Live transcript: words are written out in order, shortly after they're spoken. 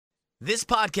This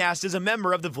podcast is a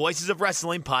member of the Voices of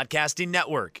Wrestling Podcasting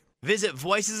Network. Visit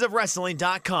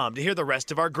voicesofwrestling.com to hear the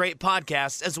rest of our great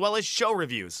podcasts, as well as show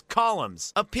reviews,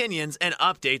 columns, opinions, and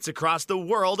updates across the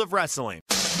world of wrestling.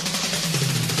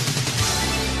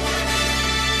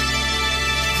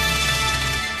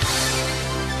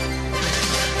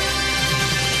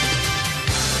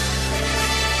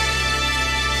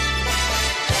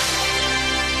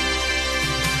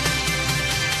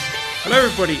 Hello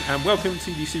everybody and welcome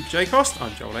to the Super J-Cast.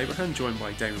 I'm Joel Abraham, joined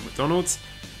by Damon McDonald.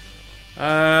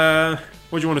 What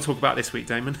do you want to talk about this week,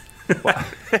 Damon?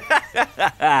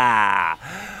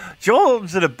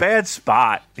 Joel's in a bad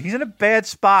spot. He's in a bad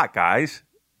spot, guys.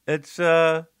 It's,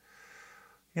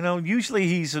 usually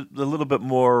he's a little bit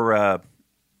more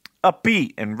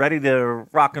upbeat and ready to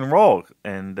rock and roll.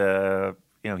 And,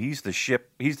 he's the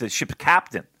ship's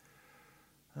captain.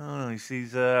 I don't know,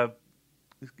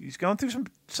 he's going through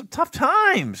some tough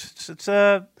times.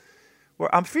 I'm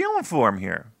feeling for him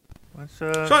here.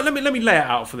 So let me lay it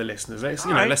out for the listeners.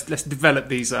 Let's develop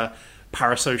these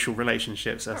parasocial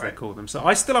relationships, as they call them. So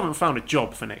I still haven't found a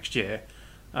job for next year.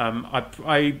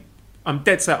 I'm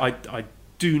dead set. I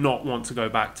do not want to go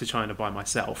back to China by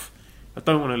myself. I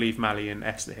don't want to leave Mally and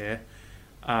Esther here,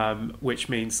 which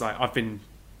means I've been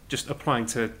just applying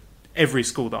to every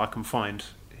school that I can find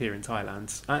here in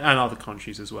Thailand and other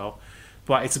countries as well.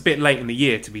 But it's a bit late in the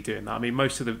year to be doing that. I mean,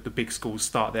 most of the big schools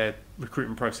start their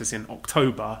recruitment process in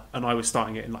October, and I was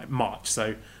starting it in March,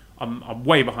 so I'm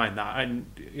way behind that. And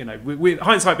with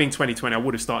hindsight being 2020, I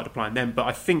would have started applying then. But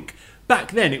I think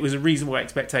back then it was a reasonable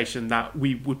expectation that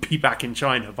we would be back in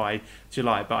China by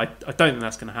July. But I don't think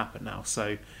that's going to happen now.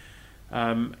 So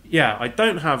I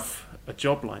don't have a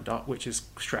job lined up, which is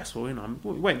stressful. I'm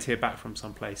waiting to hear back from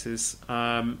some places.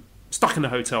 Stuck in a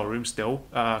hotel room still.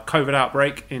 COVID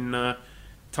outbreak in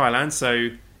Thailand, so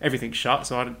everything's shut,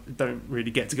 so I don't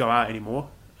really get to go out anymore.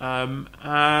 And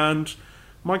am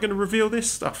I going to reveal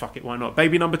this? Oh, fuck it, why not?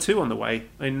 Baby number 2 on the way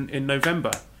in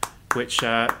November, which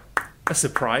a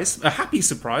surprise, a happy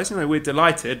surprise. We're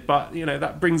delighted, but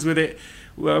that brings with it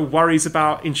worries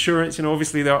about insurance.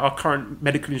 Obviously our current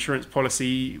medical insurance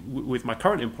policy with my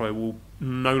current employer will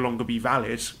no longer be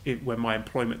valid when my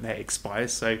employment there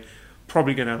expires, so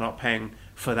probably going to end up paying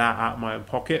for that out of my own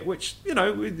pocket, which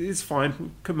is fine, we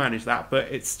can manage that. But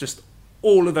it's just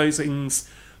all of those things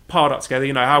piled up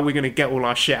together. How we're going to get all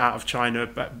our shit out of China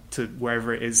back to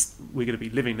wherever it is we're going to be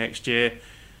living next year.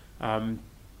 A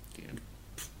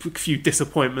few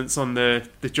disappointments on the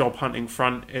job hunting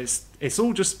front. It's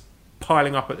all just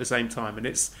piling up at the same time, and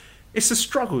it's a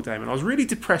struggle, Damon. I was really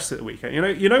depressed at the weekend.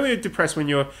 When you're depressed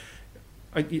when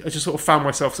I just sort of found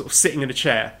myself sort of sitting in a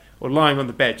chair or lying on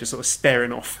the bed, just sort of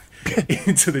staring off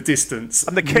into the distance.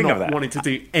 I'm the king not of that. Wanting to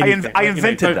do anything. I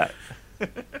invented that.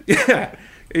 Yeah.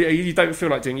 You don't feel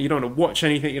like doing it. You don't want to watch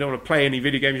anything. You don't want to play any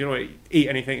video games. You don't want to eat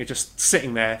anything. You're just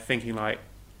sitting there thinking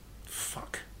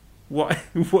fuck, what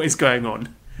is going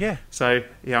on? Yeah. So,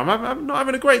 I'm not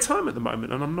having a great time at the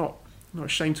moment, and I'm not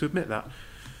ashamed to admit that.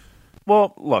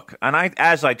 Well, look, and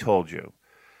as I told you,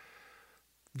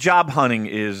 job hunting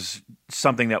is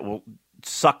something that will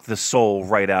suck the soul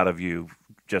right out of you,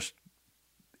 just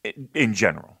in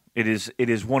general. It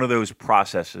is one of those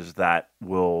processes that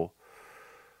will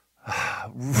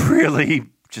really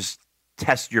just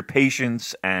test your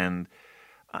patience, and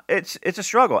it's a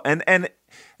struggle. And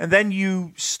then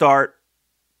you start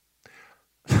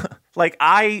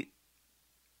I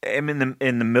am in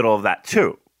the middle of that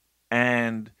too.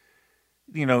 And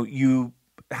you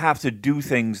have to do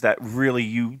things that really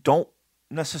you don't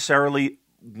necessarily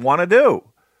want to do.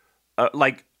 I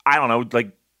don't know,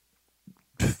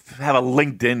 have a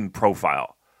LinkedIn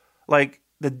profile.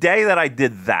 The day that I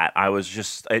did that, I was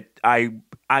just I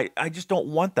just don't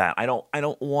want that. I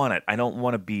don't want it. I don't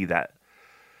want to be that.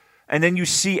 And then you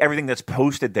see everything that's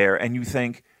posted there, and you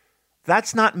think,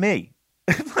 that's not me.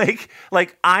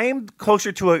 I'm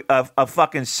closer to a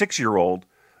fucking 6-year-old,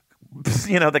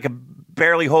 that can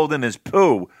barely hold in his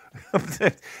poo,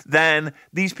 than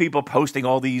these people posting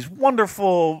all these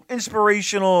wonderful,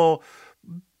 inspirational,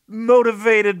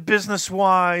 motivated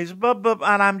business-wise,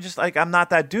 and I'm just I'm not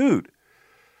that dude.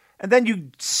 And then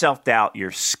you self-doubt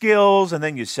your skills, and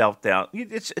then you self-doubt.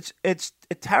 It's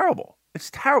terrible. It's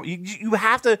terrible. You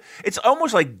have to. It's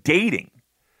almost like dating,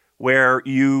 where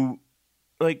you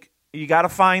got to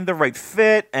find the right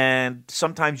fit, and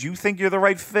sometimes you think you're the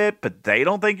right fit, but they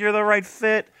don't think you're the right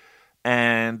fit.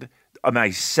 And am I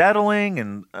settling?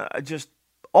 And just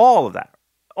all of that.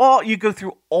 You go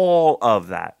through all of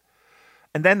that,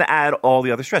 and then to add all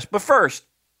the other stress. But first,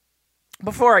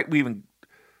 before we even,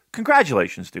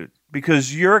 congratulations, dude,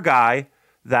 because you're a guy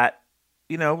that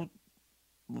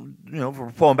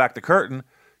for pulling back the curtain,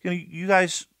 you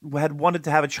guys had wanted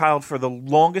to have a child for the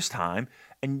longest time,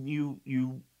 and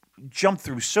you jumped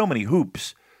through so many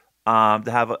hoops to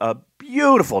have a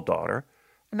beautiful daughter,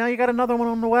 and now you got another one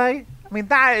on the way. I mean,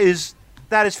 that is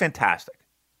fantastic.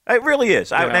 It really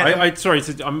is. Yeah, I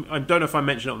don't know if I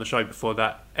mentioned it on the show before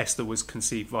that Esther was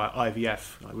conceived via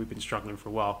IVF. Like, we've been struggling for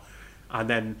a while, and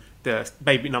then the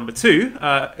baby number 2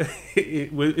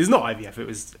 is not IVF. It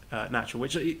was natural,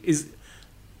 which is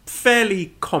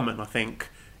fairly common, I think.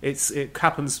 It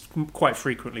happens quite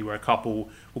frequently where a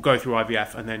couple will go through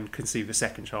IVF and then conceive the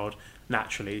second child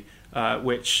naturally,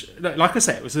 which, like I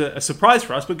say, it was a surprise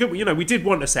for us, but good. We did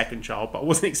want a second child, but I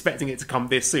wasn't expecting it to come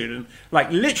this soon. And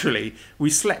like literally, we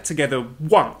slept together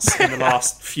once in the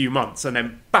last few months, and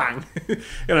then bang,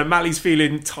 Mally's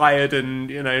feeling tired and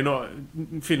not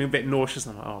feeling a bit nauseous.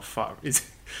 And I'm like, oh fuck,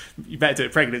 you better do a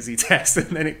pregnancy test, and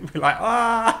then it'd be like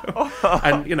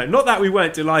and not that we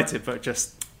weren't delighted, but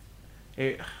just.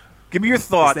 Give me your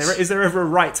thoughts. Is there ever a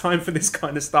right time for this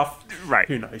kind of stuff? Right.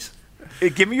 Who knows?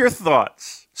 Give me your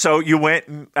thoughts. So you went,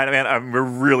 and we're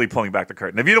really pulling back the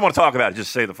curtain. If you don't want to talk about it,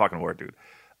 just say the fucking word, dude.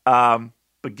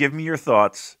 But give me your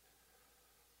thoughts.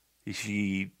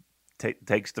 She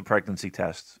takes the pregnancy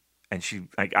test, and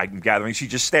I'm gathering she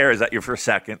just stares at you for a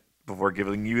second before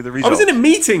giving you the results. I was in a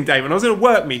meeting, Damon. I was in a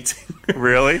work meeting.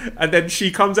 Really? And then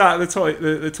she comes out of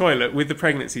the toilet with the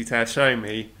pregnancy test showing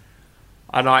me,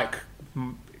 and like,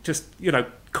 just,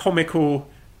 comical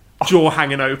jaw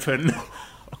hanging open.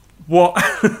 What?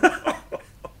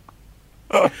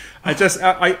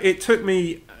 It took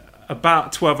me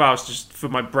about 12 hours just for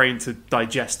my brain to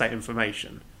digest that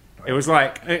information. It was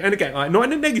like, and again, like, not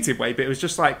in a negative way, but it was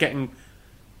just like getting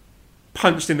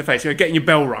punched in the face, getting your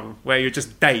bell rung, where you're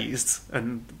just dazed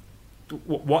and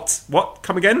what?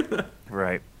 Come again?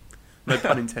 Right. No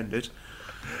pun intended.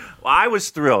 Well, I was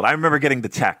thrilled. I remember getting the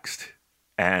text,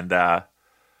 and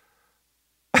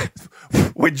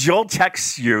when Joel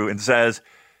texts you and says,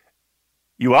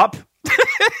 "You up?"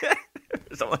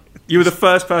 You were the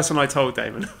first person I told,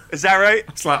 Damon. Is that right?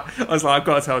 I was like, I've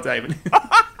got to tell Damon.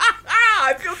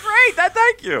 I feel great.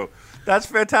 Thank you. That's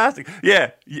fantastic.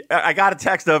 Yeah, I got a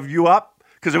text of "You up?"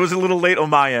 because it was a little late on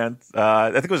my end.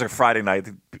 I think it was a Friday night.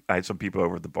 I had some people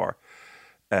over at the bar,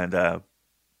 and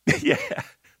yeah,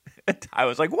 I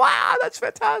was like, "Wow, that's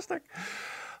fantastic."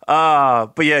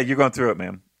 But yeah, you're going through it,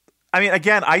 man. I mean,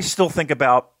 again, I still think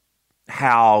about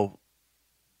how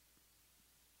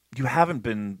you haven't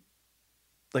been,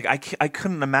 like, I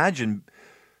couldn't imagine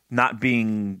not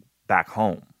being back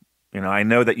home. I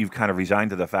know that you've kind of resigned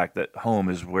to the fact that home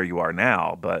is where you are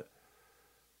now, but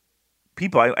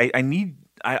people,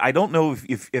 I don't know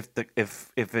if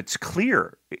it's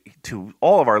clear to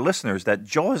all of our listeners that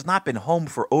Joel has not been home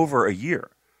for over a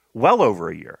year, well over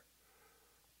a year,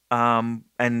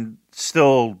 and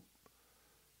still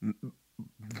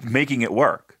making it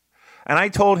work. And I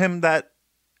told him that,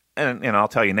 and I'll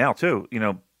tell you now too,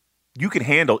 you can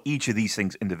handle each of these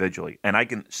things individually, and I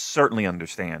can certainly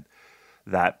understand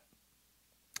that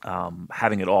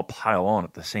having it all pile on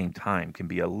at the same time can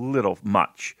be a little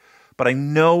much. But I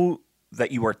know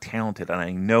that you are talented, and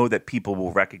I know that people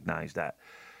will recognize that.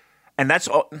 And that's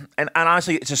all. And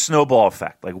honestly, it's a snowball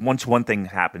effect. Like, once one thing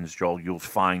happens, Joel, you'll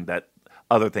find that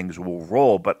other things will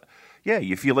roll. But yeah,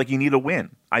 you feel like you need a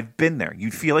win. I've been there.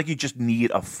 You feel like you just need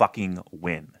a fucking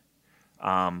win.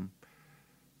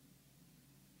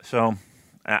 So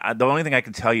the only thing I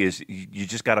can tell you is you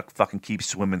just got to fucking keep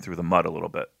swimming through the mud a little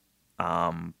bit.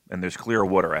 And there's clear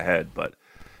water ahead, but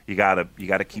you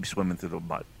gotta keep swimming through the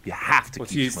mud. You have to.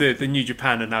 To use the New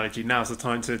Japan analogy, now's the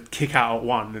time to kick out at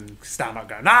one and stand up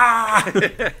going,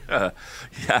 ah!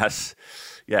 Yes.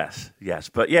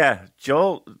 But yeah,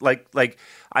 Joel, like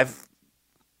I've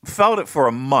felt it for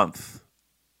a month,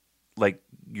 like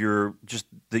your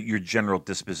general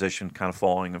disposition kind of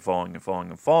falling.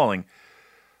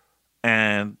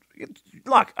 And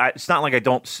look, it's not like I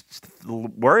don't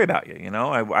worry about you.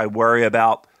 I worry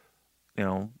about,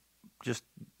 I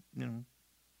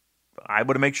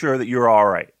want to make sure that you're all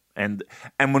right. And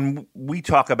when we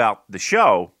talk about the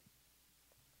show,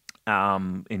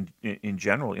 in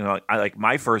general, I like,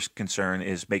 my first concern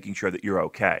is making sure that you're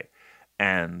okay.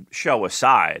 And show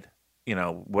aside,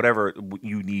 whatever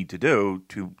you need to do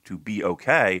to be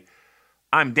okay,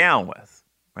 I'm down with,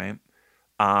 right?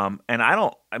 And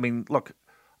look,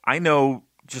 I know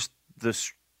just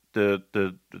this, you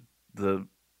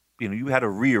had to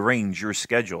rearrange your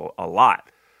schedule a lot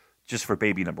just for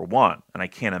baby number 1, and I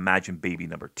can't imagine baby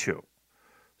number 2.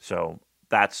 So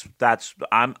that's what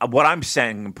I'm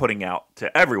saying and putting out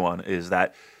to everyone is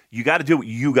that you got to do what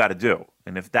you got to do,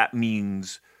 and if that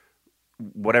means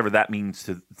whatever that means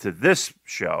to this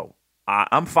show,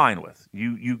 I'm fine with.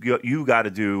 You got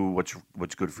to do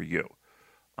what's good for you.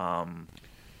 And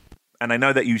I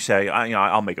know that you say,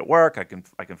 I'll make it work. I can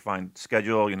find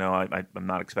schedule. I'm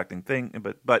not expecting thing,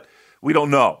 but we don't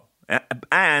know.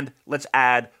 And let's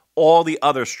add all the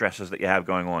other stresses that you have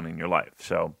going on in your life.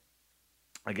 So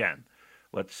again,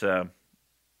 let's. I'm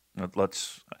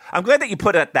glad that you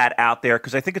put that out there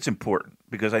because I think it's important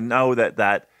because I know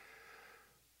that.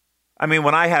 I mean,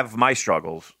 when I have my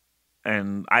struggles,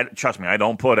 and trust me, I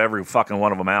don't put every fucking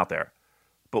one of them out there,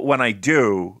 but when I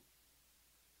do,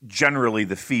 generally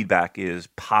the feedback is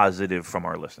positive from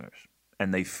our listeners,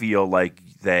 and they feel like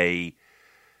they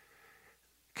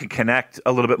can connect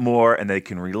a little bit more, and they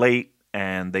can relate,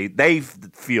 and they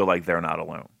feel like they're not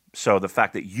alone. So the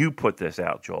fact that you put this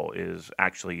out, Joel, is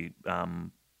actually. I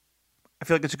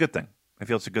feel like it's a good thing. I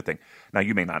feel it's a good thing. Now,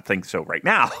 you may not think so right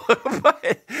now, but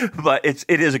it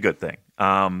is a good thing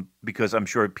because I'm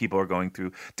sure people are going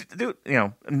through,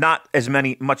 not as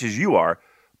much as you are,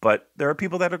 but there are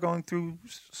people that are going through,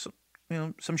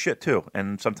 some shit too,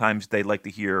 and sometimes they like to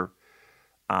hear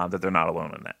that they're not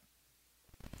alone in that.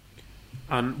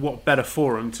 And what better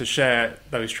forum to share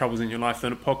those troubles in your life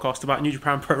than a podcast about New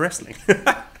Japan Pro Wrestling?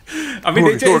 I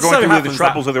mean, who are going through the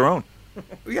troubles of their own.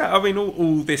 Yeah, I mean,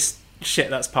 all this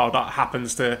shit that's piled up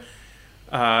happens to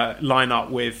line up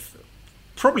with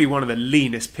probably one of the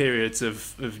leanest periods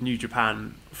of New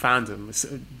Japan fandom.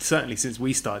 Certainly since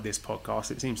we started this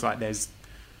podcast, it seems like there's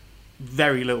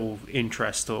very little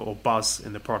interest or buzz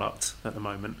in the product at the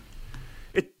moment.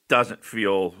 It doesn't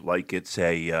feel like it's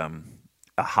a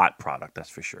hot product,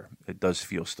 that's for sure. It does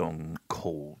feel stone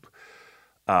cold.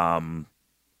 And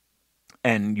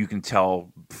you can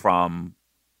tell from...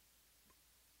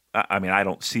 I mean, I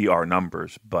don't see our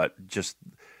numbers, but just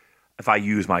if I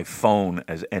use my phone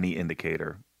as any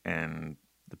indicator and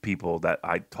the people that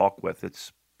I talk with,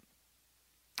 it's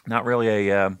not really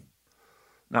a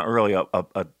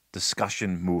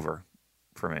discussion mover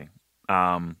for me.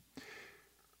 And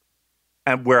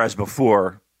whereas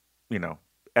before,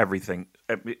 everything,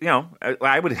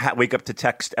 I would wake up to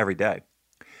text every day.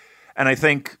 And I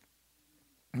think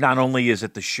not only is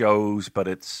it the shows, but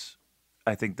it's,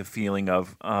 I think the feeling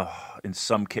of in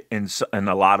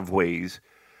a lot of ways,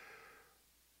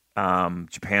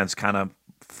 Japan's kind of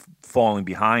falling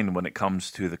behind when it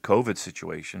comes to the COVID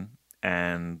situation,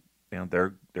 and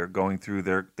they're going through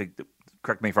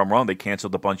correct me if I'm wrong, they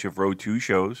canceled a bunch of Road 2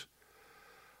 shows,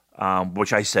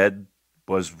 which I said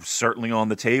was certainly on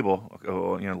the table,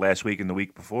 last week and the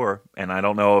week before, and I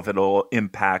don't know if it'll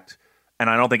impact,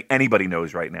 and I don't think anybody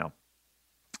knows right now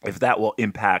if that will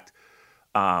impact.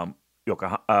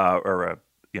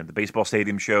 The baseball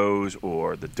stadium shows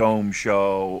or the dome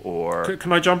show or...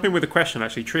 Can I jump in with a question,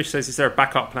 actually? Trish says, is there a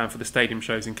backup plan for the stadium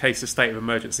shows in case the state of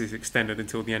emergency is extended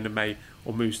until the end of May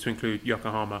or moves to include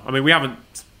Yokohama? I mean, we haven't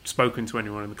spoken to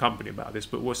anyone in the company about this,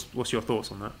 but what's your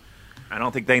thoughts on that? I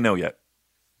don't think they know yet.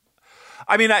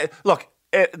 I mean,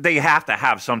 they have to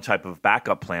have some type of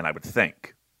backup plan, I would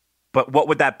think. But what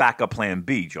would that backup plan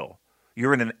be, Joel?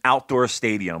 You're in an outdoor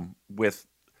stadium with...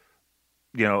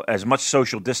 as much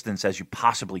social distance as you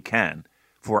possibly can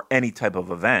for any type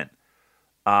of event.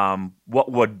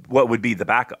 What would be the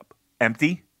backup?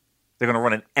 Empty? They're going to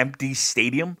run an empty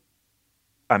stadium?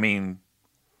 I mean,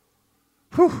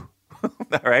 whew.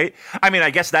 Right? I mean,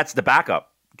 I guess that's the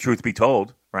backup, truth be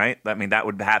told, right? I mean, that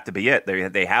would have to be it.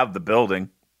 They have the building.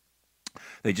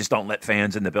 They just don't let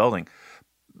fans in the building.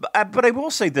 But I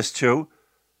will say this, too.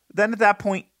 Then at that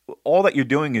point, all that you're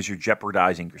doing is you're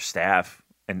jeopardizing your staff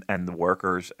and the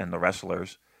workers and the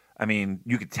wrestlers. I mean,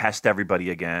 you could test everybody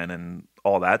again and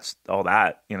all that,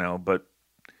 but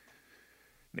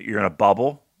you're in a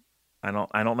bubble. I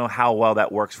don't know how well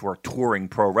that works for a touring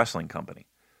pro wrestling company.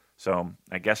 So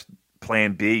I guess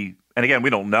plan B, and again, we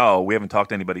don't know. We haven't talked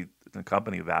to anybody in the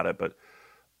company about it, but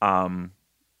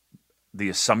the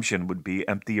assumption would be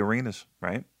empty arenas,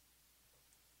 right?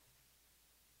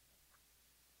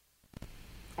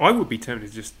 I would be tempted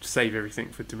to just save everything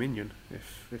for Dominion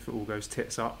if it all goes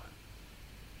tits up.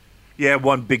 Yeah,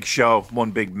 one big show,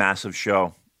 one big massive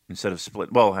show instead of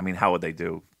split. Well, I mean, how would they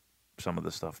do some of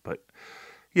the stuff? But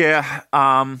yeah,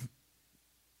 I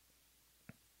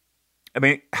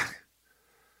mean,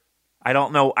 I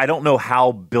don't know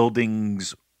how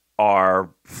buildings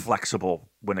are flexible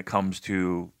when it comes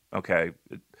to a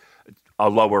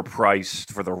lower price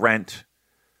for the rent.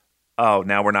 Oh,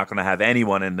 now we're not going to have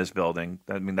anyone in this building.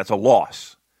 I mean, that's a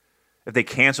loss. If they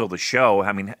cancel the show,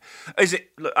 I mean,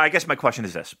 I guess my question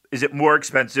is this. Is it more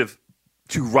expensive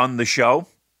to run the show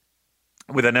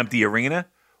with an empty arena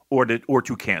or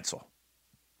to cancel?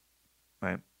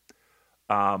 Right?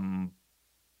 I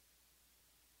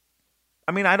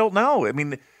mean, I don't know. I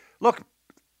mean, look,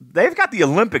 they've got the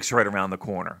Olympics right around the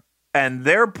corner, and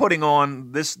they're putting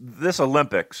on this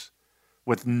Olympics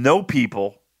with no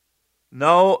people,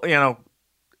 no,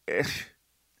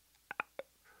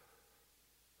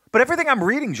 But everything I'm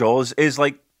reading, Joel, is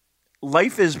like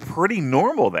life is pretty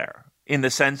normal there in the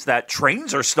sense that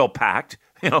trains are still packed.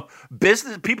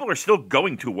 Business people are still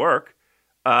going to work.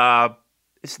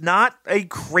 It's not a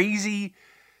crazy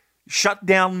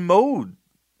shutdown mode.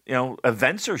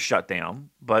 Events are shut down,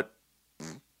 but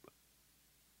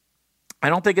I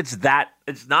don't think it's that.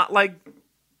 It's not like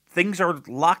things are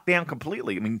locked down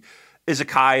completely. I mean,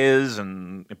 izakayas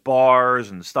and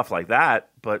bars and stuff like that.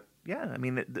 But yeah, I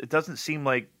mean, it doesn't seem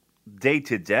like day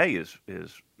to day is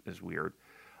weird.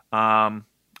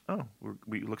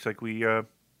 Looks like we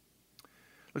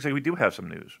do have some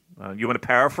news. You want to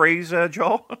paraphrase,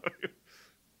 Joel?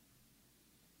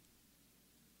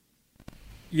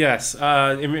 Yes.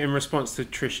 In response to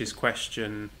Trish's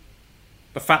question,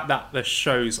 the fact that the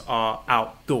shows are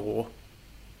outdoor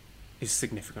is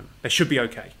significant. They should be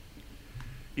okay.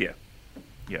 Yeah,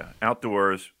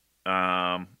 outdoors.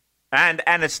 And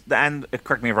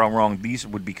correct me if I'm wrong, these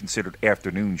would be considered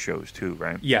afternoon shows too,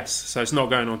 right? Yes, so it's not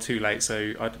going on too late.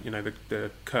 So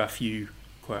the curfew,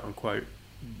 quote unquote,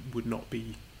 would not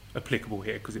be applicable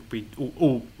here because it'd be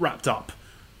all wrapped up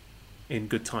in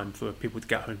good time for people to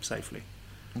get home safely.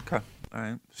 Okay, all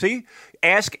right. See,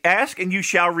 ask, and you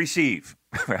shall receive.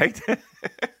 Right?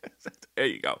 There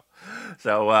you go.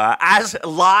 So as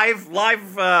live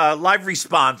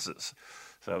responses.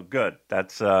 So good.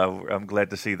 That's I'm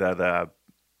glad to see that. I'm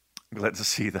glad to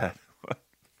see that.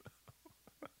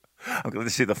 I'm glad to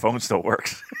see the phone still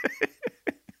works.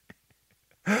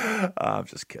 I'm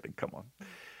just kidding. Come on.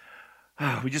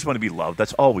 We just want to be loved.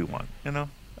 That's all we want.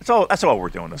 That's all we're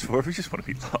doing this for. We just want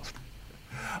to be loved.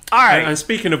 All right. And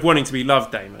speaking of wanting to be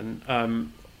loved,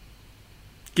 Damon,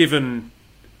 given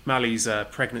Mally's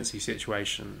pregnancy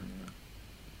situation,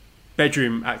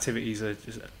 bedroom activities are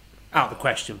just out of the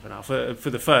question for now, for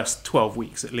the first 12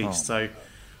 weeks at least. So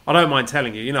I don't mind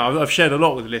telling you, I've shared a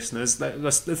lot with the listeners.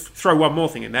 Let's throw one more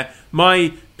thing in there.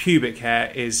 My pubic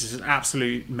hair is an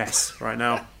absolute mess right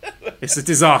now. It's a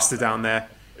disaster down there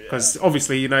because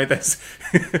obviously, there's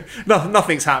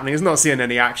nothing's happening. It's not seeing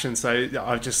any action, so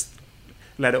I've just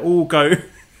let it all go.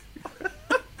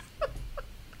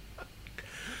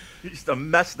 Just a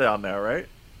mess down there, right?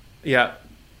 Yeah.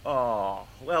 Oh,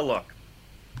 well, look.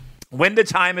 When the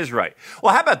time is right.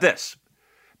 Well, how about this?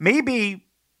 Maybe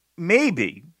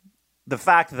the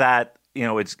fact that,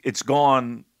 it's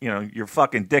gone, your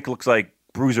fucking dick looks like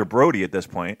Bruiser Brody at this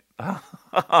point.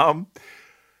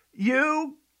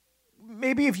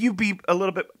 Maybe if you be a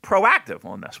little bit proactive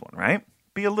on this one, right?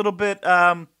 Be a little bit,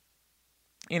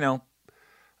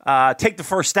 take the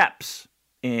first steps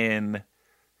in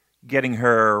getting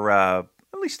her at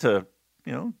least to,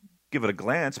 give it a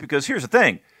glance. Because here's the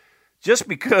thing. Just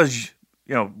because,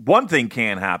 one thing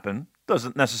can't happen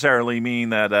doesn't necessarily mean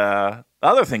that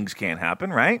other things can't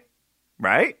happen, right?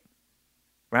 Right?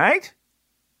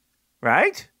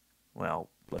 Well,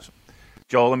 listen.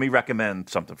 Joel, let me recommend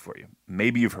something for you.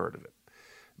 Maybe you've heard of it.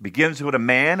 It begins with a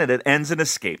man and it ends in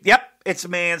escape. Yep, it's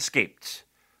Manscaped.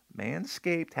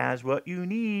 Manscaped has what you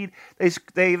need.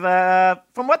 They've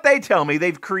from what they tell me,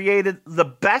 they've created the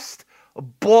best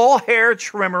ball hair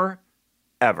trimmer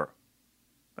ever.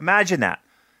 Imagine that.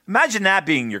 Imagine that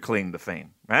being your claim to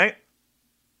fame, right?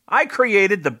 I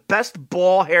created the best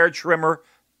ball hair trimmer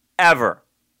ever.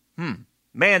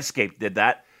 Manscaped did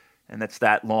that, and that's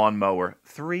that Lawnmower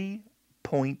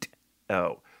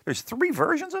 3.0. There's 3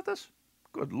 versions of this?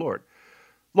 Good Lord.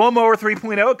 Lawnmower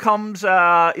 3.0 comes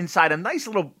inside a nice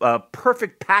little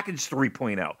perfect package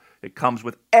 3.0. It comes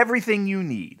with everything you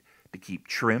need to keep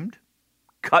trimmed,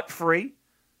 cut-free,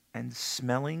 and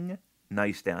smelling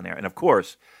nice down there. And, of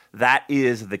course, that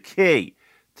is the key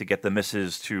to get the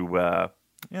missus to, have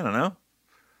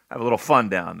a little fun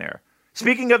down there.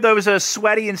 Speaking of those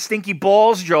sweaty and stinky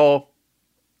balls, Joel,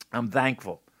 I'm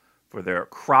thankful for their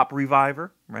Crop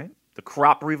Reviver, right? The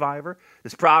Crop Reviver.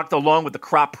 This product, along with the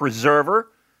Crop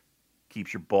Preserver,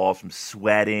 keeps your balls from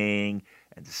sweating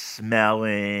and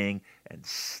smelling and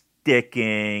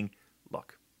sticking.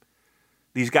 Look,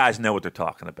 these guys know what they're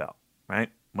talking about, right?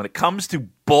 When it comes to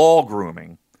ball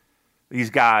grooming, these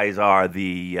guys are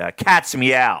the cat's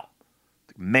meow,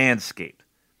 Manscaped.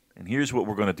 And here's what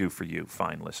we're going to do for you,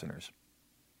 fine listeners.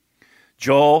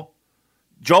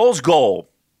 Joel's goal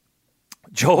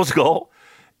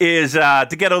is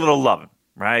to get a little loving,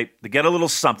 right? To get a little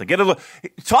something.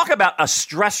 Talk about a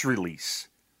stress release.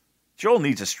 Joel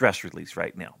needs a stress release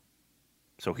right now.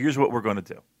 So here's what we're going to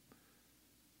do.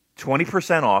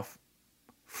 20% off,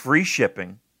 free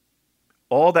shipping.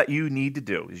 All that you need to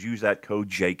do is use that code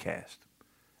JCast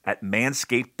at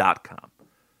manscaped.com.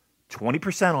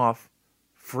 20% off,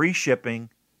 free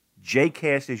shipping.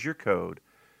 JCast is your code.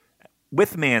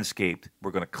 With Manscaped,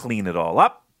 we're going to clean it all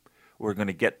up. We're going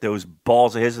to get those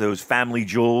balls of his, those family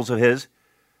jewels of his,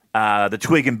 the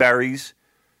twig and berries,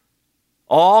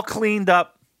 all cleaned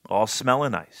up, all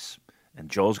smelling nice. And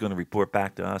Joel's going to report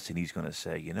back to us, and he's going to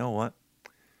say, you know what?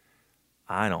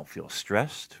 I don't feel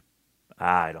stressed.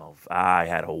 I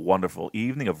had a wonderful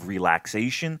evening of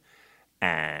relaxation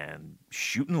and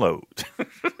shooting loads.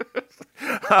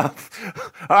 All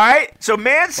right, so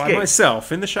Manscaped. By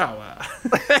myself in the shower.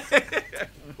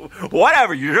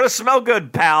 Whatever, you're going to smell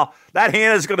good, pal. That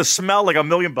hand is going to smell like $1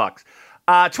 million.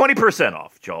 20%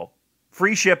 off, Joel.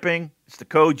 Free shipping. It's the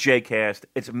code JCast.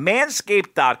 It's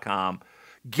manscaped.com.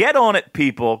 Get on it,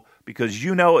 people, because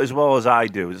you know as well as I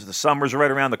do, the summer's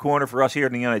right around the corner for us here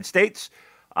in the United States,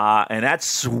 and that's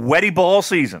sweaty ball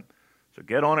season. So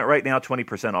get on it right now,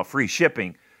 20% off, free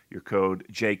shipping. Your code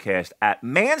JCast at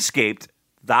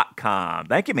manscaped.com.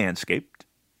 Thank you, Manscaped.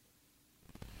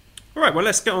 All right, well,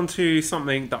 let's get on to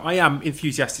something that I am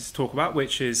enthusiastic to talk about,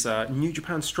 which is New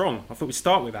Japan Strong. I thought we'd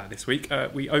start with that this week.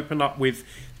 We open up with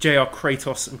JR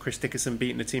Kratos and Chris Dickerson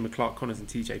beating the team of Clark Connors and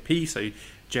TJP. So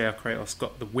JR Kratos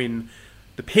got the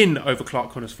pin over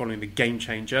Clark Connors following the Game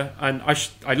Changer. And I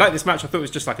like this match. I thought it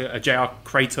was just like a JR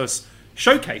Kratos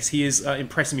showcase. He is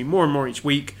impressing me more and more each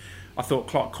week. I thought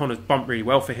Clark Connors bumped really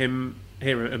well for him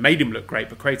here and made him look great,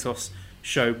 but Kratos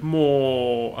showed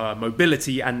more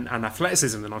mobility and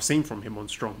athleticism than I've seen from him on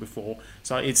Strong before.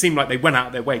 So it seemed like they went out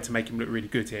of their way to make him look really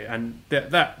good here. And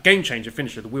that Game Changer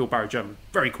finisher, the Wheelbarrow German,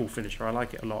 very cool finisher. I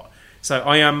like it a lot. So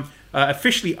I am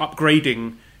officially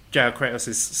upgrading JR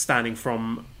Kratos' standing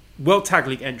from World Tag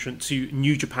League entrant to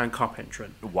New Japan Cup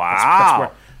entrant.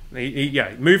 Wow.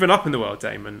 That's moving up in the world,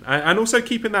 Damon. And also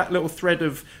keeping that little thread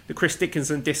of the Chris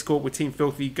Dickinson Discord with Team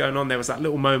Filthy going on. There was that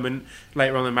little moment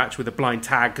later on in the match with a blind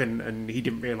tag and he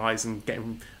didn't realise and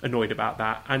getting annoyed about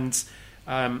that. And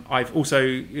I've also,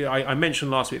 I mentioned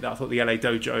last week that I thought the LA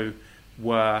Dojo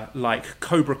were like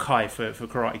Cobra Kai for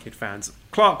Karate Kid fans.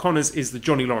 Clark Connors is the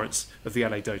Johnny Lawrence of the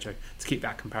LA Dojo, to keep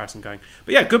that comparison going.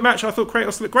 But yeah, good match. I thought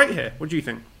Kratos looked great here. What do you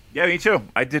think? Yeah, me too.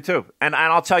 I did too. And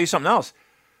I'll tell you something else.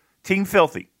 Team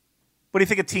Filthy. What do you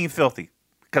think of Team Filthy?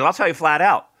 Because I'll tell you flat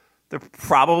out, they're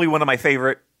probably one of my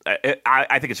favorite.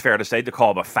 I think it's fair to say to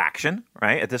call them a faction,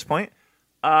 right? At this point,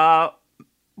 one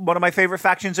of my favorite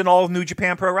factions in all of New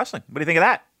Japan Pro Wrestling. What do you think of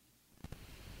that?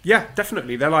 Yeah,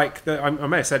 definitely. They're like I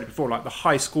may have said it before, like the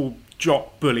high school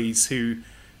jock bullies who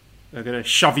are going to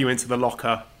shove you into the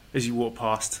locker as you walk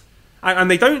past, and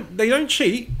they don't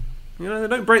cheat. You know, they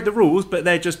don't break the rules, but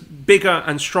they're just bigger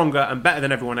and stronger and better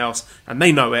than everyone else, and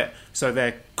they know it, so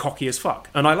they're cocky as fuck.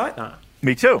 And I like that.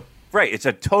 Me too. Right. It's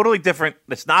a totally different...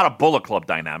 It's not a Bullet Club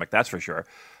dynamic, that's for sure.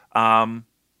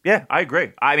 Yeah, I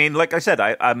agree. I mean, like I said,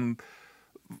 I'm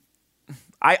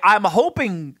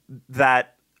hoping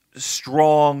that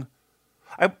Strong...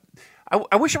 I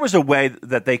wish there was a way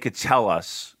that they could tell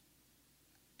us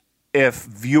if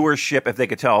they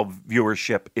could tell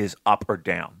viewership is up or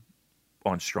down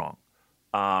on Strong.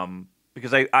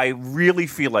 Because I really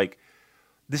feel like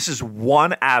this is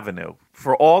one avenue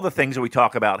for all the things that we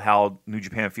talk about, how New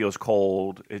Japan feels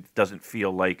cold. It doesn't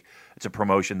feel like it's a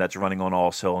promotion that's running on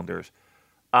all cylinders.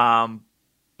 The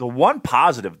one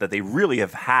positive that they really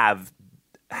have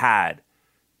had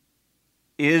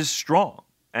is Strong.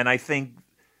 And I think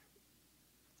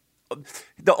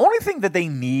the only thing that they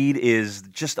need is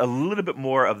just a little bit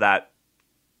more of that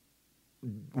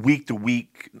week to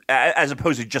week, as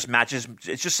opposed to just matches.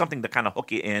 It's just something to kind of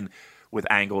hook you in with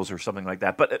angles or something like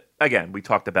that. But again, we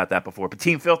talked about that before. But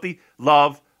Team Filthy,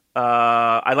 love.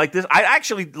 I like this. I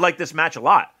actually like this match a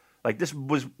lot. Like, this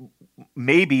was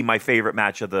maybe my favorite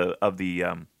match of the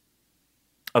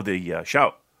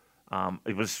show.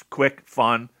 It was quick,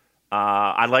 fun.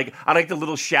 I like the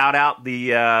little shout out,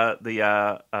 the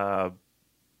Antonio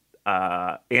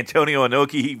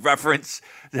Inoki reference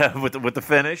with the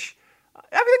finish.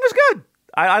 Everything was good.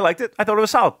 I liked it. I thought it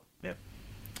was solid. Yeah.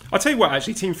 I'll tell you what,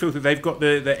 actually, Team Filthy, they've got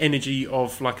the energy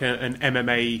of like an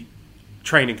MMA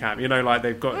training camp. You know, like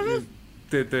they've got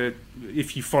the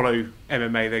if you follow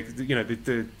MMA,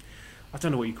 the I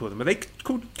don't know what you call them. Are they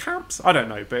called camps? I don't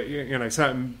know, but you know,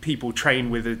 certain people train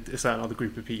with a certain other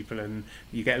group of people, and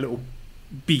you get little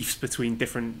beefs between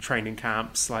different training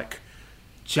camps, like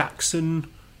Jackson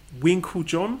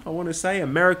Winklejohn, I want to say,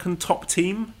 American Top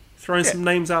Team. Throwing some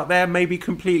names out there, maybe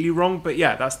completely wrong, but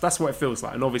yeah, that's what it feels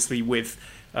like. And obviously with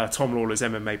Tom Lawler's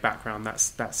MMA background,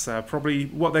 that's probably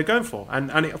what they're going for,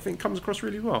 and I think it comes across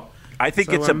really well. I think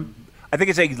it's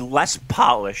a less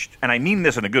polished, and I mean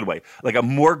this in a good way, like a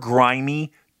more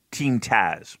grimy Team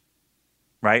Taz,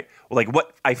 right? Like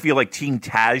what I feel like Team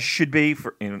Taz should be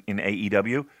in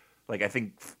AEW. Like I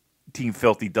think Team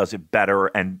Filthy does it better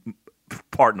and,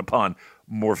 pardon the pun,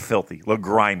 more filthy, a little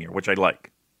grimier, which I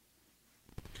like.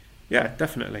 Yeah,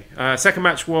 definitely. Second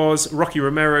match was Rocky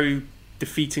Romero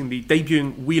defeating the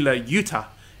debuting Wheeler Yuta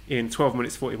in 12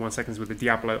 minutes 41 seconds with the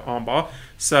Diablo armbar.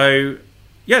 So,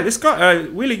 yeah, this guy,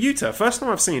 Wheeler Yuta, first time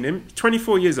I've seen him,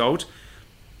 24 years old.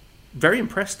 Very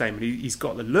impressed, Damon. He's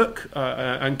got the look,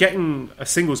 and getting a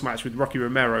singles match with Rocky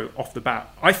Romero off the bat,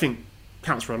 I think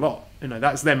counts for a lot. You know,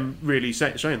 that's them really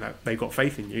showing that they got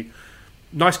faith in you.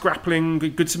 Nice grappling,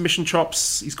 good submission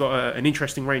chops. He's got an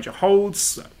interesting range of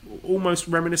holds, almost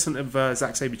reminiscent of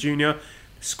Zack Sabre Jr.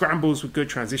 Scrambles were good,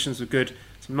 transitions were good.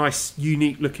 Some nice,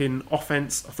 unique-looking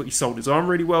offense. I thought he sold his arm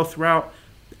really well throughout.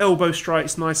 Elbow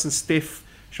strikes, nice and stiff.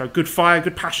 Showed good fire,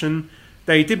 good passion.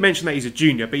 They did mention that he's a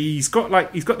junior, but he's got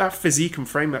that physique and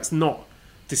frame that's not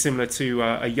dissimilar to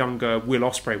a younger Will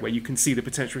Ospreay, where you can see the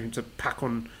potential for him to pack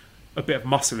on a bit of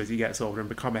muscle as he gets older and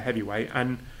become a heavyweight.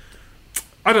 And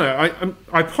I don't know.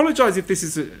 I apologise if this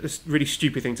is a really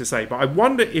stupid thing to say, but I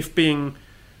wonder if being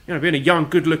a young,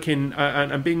 good-looking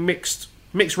and being mixed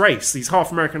race, he's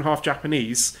half American, half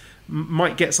Japanese,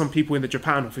 might get some people in the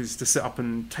Japan office to sit up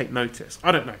and take notice.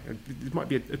 I don't know. It might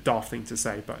be a daft thing to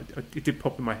say, but it did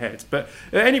pop in my head. But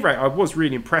at any rate, I was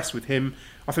really impressed with him.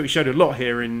 I thought he showed a lot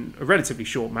here in a relatively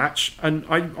short match, and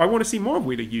I want to see more of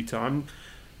Wheeler Yuta. I'm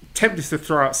tempted to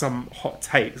throw out some hot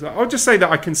takes. I'll just say that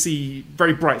I can see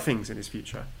very bright things in his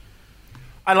future.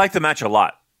 I like the match a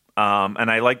lot,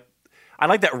 and I like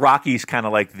that Rocky's kind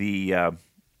of like the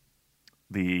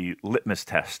litmus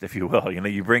test, if you will. You know,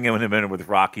 you bring him in a minute with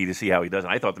Rocky to see how he does.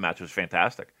 And I thought the match was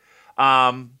fantastic.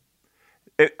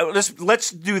 Let's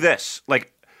do this.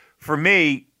 Like, for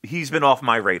me, he's been off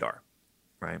my radar,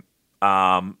 right?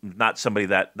 Not somebody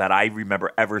that I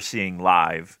remember ever seeing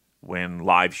live when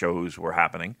live shows were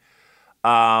happening.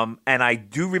 And I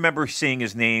do remember seeing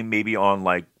his name maybe on,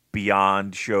 like,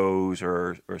 Beyond shows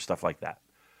or stuff like that.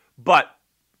 But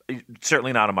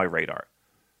certainly not on my radar.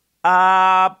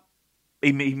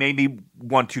 He made me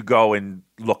want to go and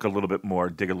look a little bit more,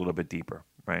 dig a little bit deeper,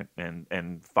 right?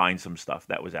 And find some stuff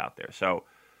that was out there. So,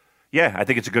 yeah, I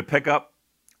think it's a good pickup.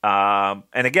 And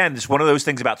again, it's one of those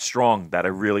things about Strong that I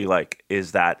really like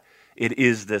is that it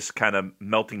is this kind of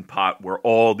melting pot where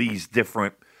all these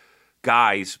different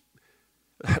guys,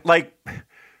 like,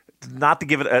 not to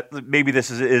give it, maybe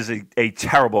this is a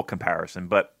terrible comparison,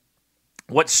 but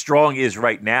what Strong is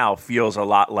right now feels a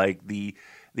lot like the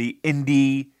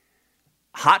indie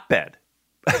hotbed.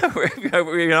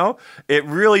 You know, it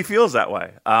really feels that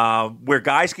way, where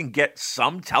guys can get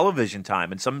some television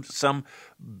time and some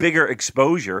bigger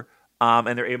exposure,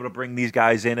 and they're able to bring these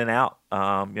guys in and out,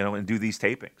 and do these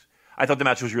tapings. I thought the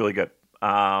match was really good.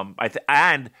 I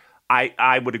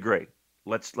would agree.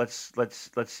 Let's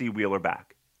see Wheeler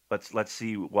back. Let's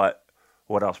see what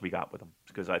else we got with him,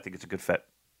 because I think it's a good fit.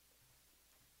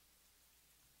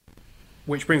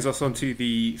 Which brings us on to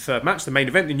the third match, the main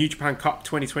event, the New Japan Cup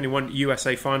 2021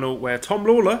 USA Final, where Tom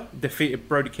Lawler defeated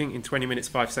Brody King in 20 minutes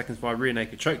 5 seconds via rear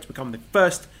naked choke to become the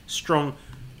first Strong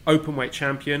openweight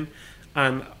champion.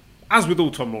 And as with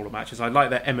all Tom Lawler matches, I like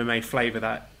that MMA flavour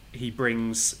that he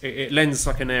brings. It lends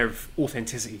like an air of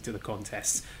authenticity to the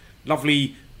contest.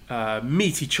 Lovely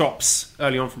meaty chops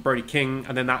early on from Brody King,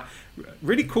 and then that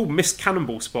really cool missed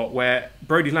cannonball spot where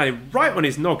Brody landed right on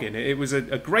his noggin. It was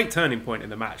a great turning point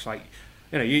in the match. Like,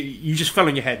 you just fell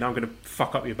on your head, now I'm going to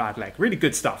fuck up your bad leg. Really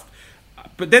good stuff.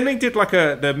 But then they did like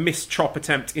the missed chop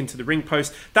attempt into the ring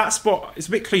post. That spot is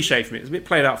a bit cliche for me. It's a bit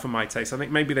played out for my taste. I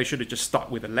think maybe they should have just stuck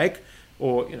with a leg.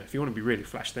 Or, if you want to be really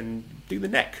flash, then do the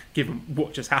neck, given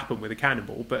what just happened with the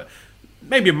cannonball. But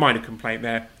maybe a minor complaint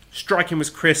there. Striking was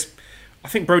crisp. I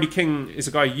think Brody King is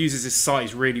a guy who uses his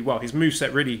size really well. His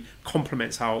moveset really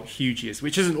complements how huge he is,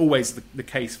 which isn't always the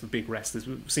case for big wrestlers.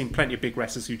 We've seen plenty of big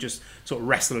wrestlers who just sort of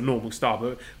wrestle a normal style,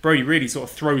 but Brody really sort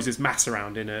of throws his mass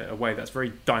around in a way that's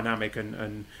very dynamic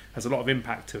and has a lot of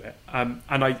impact to it. And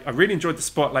I really enjoyed the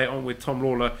spot later on with Tom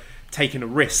Lawler taking a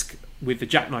risk with the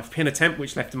jackknife pin attempt,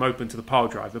 which left him open to the pile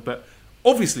driver. But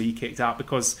obviously he kicked out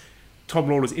because Tom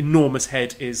Lawler's enormous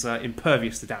head is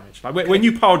impervious to damage. Like when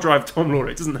you pile drive Tom Lawler,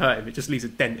 it doesn't hurt him; it just leaves a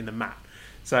dent in the mat.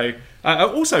 So,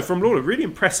 also from Lawler, really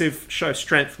impressive show of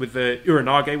strength with the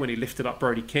Uranage when he lifted up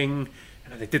Brody King.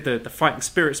 They did the fighting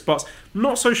spirit spots.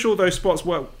 Not so sure those spots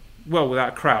work well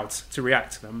without crowds to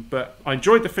react to them. But I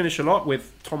enjoyed the finish a lot,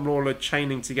 with Tom Lawler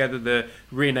chaining together the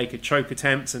rear naked choke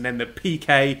attempts and then the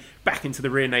PK back into the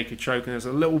rear naked choke. And there's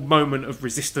a little moment of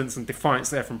resistance and defiance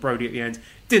there from Brody at the end.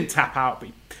 Didn't tap out, but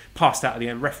he passed out at the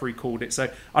end. Referee called it.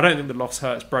 So I don't think the loss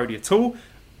hurts Brody at all.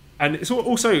 And it's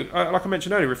also, like I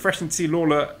mentioned earlier, refreshing to see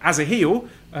Lawler as a heel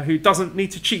who doesn't need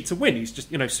to cheat to win. He's just,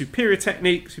 superior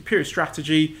technique, superior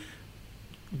strategy.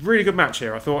 Really good match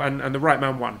here, I thought, and the right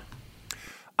man won.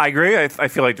 I agree. I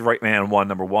feel like the right man won,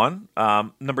 number one.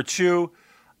 Number two,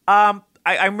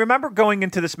 I remember going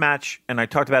into this match, and I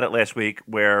talked about it last week,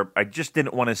 where I just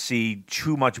didn't want to see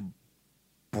too much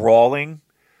brawling.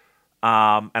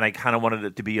 And I kind of wanted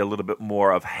it to be a little bit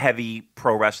more of heavy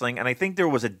pro wrestling. And I think there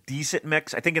was a decent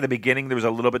mix. I think in the beginning there was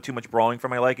a little bit too much brawling for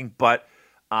my liking, but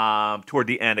toward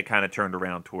the end it kind of turned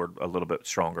around toward a little bit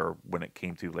stronger when it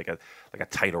came to like a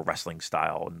tighter wrestling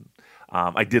style. And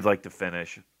I did like the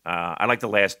finish. I liked the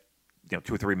last 2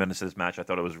 or 3 minutes of this match. I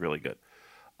thought it was really good.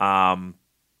 And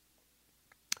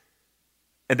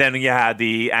then you had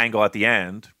the angle at the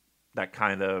end that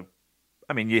kind of,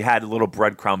 you had little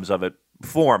breadcrumbs of it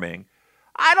forming.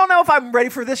 I don't know if I'm ready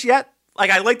for this yet.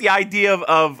 Like, I like the idea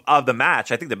of the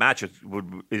match. I think the match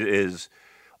is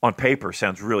on paper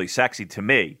sounds really sexy to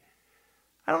me.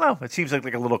 I don't know. It seems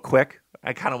like a little quick.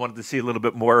 I kind of wanted to see a little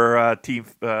bit more team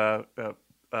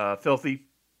filthy.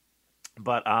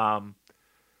 But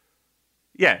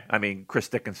yeah, Chris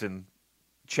Dickinson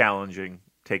challenging,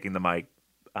 taking the mic,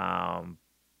 kind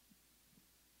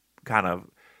of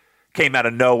came out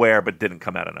of nowhere, but didn't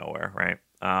come out of nowhere, right?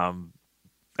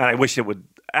 And I wish it would.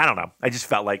 I don't know. I just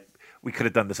felt like we could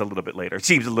have done this a little bit later. It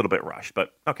seems a little bit rushed,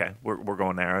 but okay, we're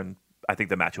going there, and I think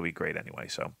the match will be great anyway.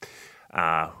 So,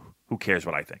 who cares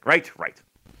what I think? Right.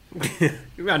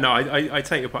 No, I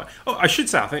take your point. Oh, I should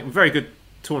say, I think very good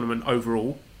tournament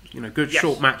overall. Good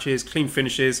short matches, clean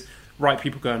finishes, right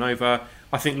people going over.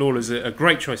 I think Lawler's a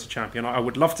great choice of champion. I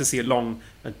would love to see a long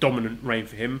and dominant reign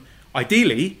for him.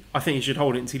 Ideally, I think he should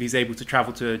hold it until he's able to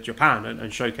travel to Japan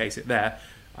and showcase it there.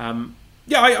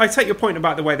 I take your point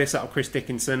about the way they set up Chris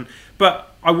Dickinson,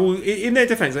 but I will, in their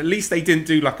defence, at least they didn't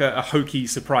do like a hokey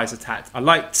surprise attack. I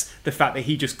liked the fact that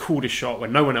he just called a shot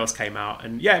when no one else came out,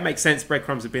 and yeah, it makes sense.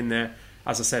 Breadcrumbs have been there,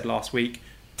 as I said last week.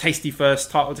 Tasty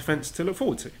first title defence to look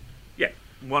forward to. Yeah,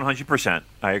 100%.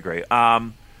 I agree.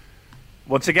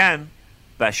 Once again,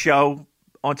 best show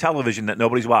on television that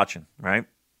nobody's watching, right?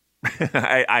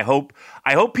 I hope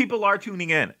people are tuning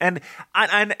in, and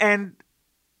it's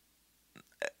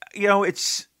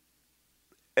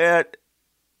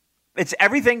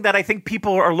everything that I think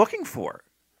people are looking for,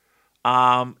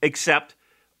 except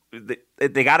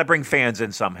they got to bring fans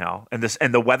in somehow, and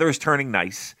the weather is turning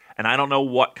nice, and I don't know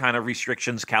what kind of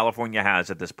restrictions California has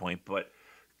at this point, but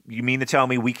you mean to tell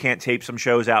me we can't tape some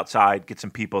shows outside, get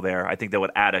some people there? I think that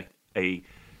would add a.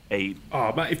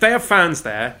 But if they have fans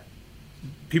there,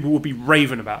 people will be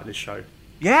raving about this show.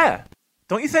 Yeah,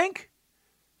 don't you think?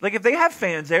 Like, if they have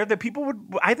fans there, that people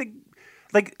would. I think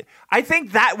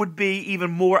that would be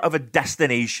even more of a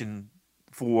destination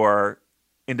for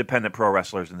independent pro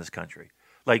wrestlers in this country.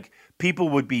 Like, people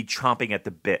would be chomping at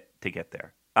the bit to get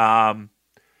there. And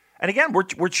again,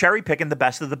 we're cherry picking the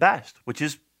best of the best, which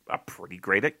is a pretty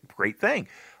great thing.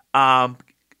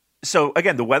 So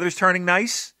again, the weather's turning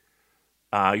nice.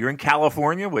 You're in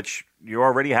California, which you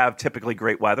already have typically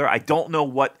great weather. I don't know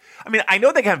what... I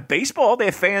know they have baseball. They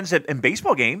have fans in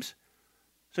baseball games.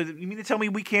 So you mean to tell me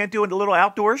we can't do a little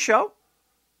outdoor show?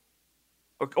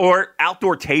 Or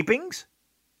outdoor tapings?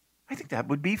 I think that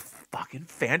would be fucking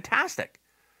fantastic.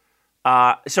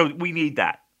 So we need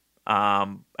that.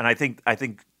 And I think...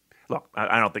 Look,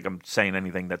 I don't think I'm saying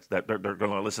anything that they're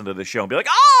going to listen to the show and be like,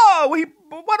 oh,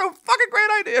 what a fucking great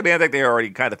idea. I think they already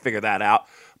kind of figured that out.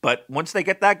 But once they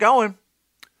get that going,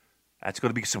 that's going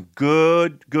to be some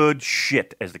good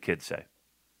shit, as the kids say.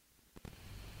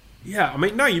 Yeah,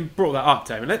 now you brought that up,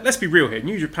 Damon. Let's be real here.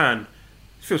 New Japan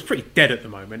feels pretty dead at the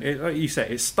moment. Like you say,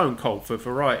 it's stone cold for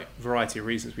a variety of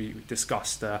reasons we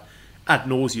discussed ad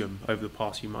nauseum over the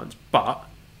past few months. But,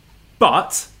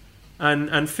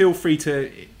 and feel free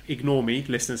to ignore me,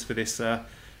 listeners, for this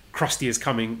crusty as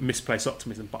coming misplaced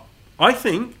optimism. But I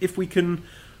think if we can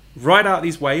ride out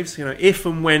these waves, if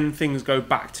and when things go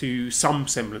back to some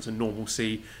semblance of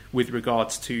normalcy with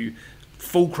regards to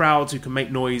full crowds who can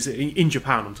make noise in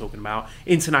Japan, I'm talking about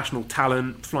international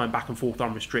talent flying back and forth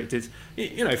unrestricted.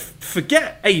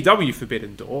 Forget AEW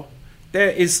Forbidden Door. There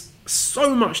is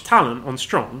so much talent on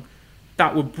Strong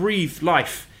that would breathe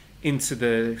life into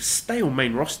the stale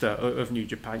main roster of New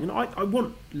Japan. I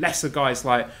want lesser guys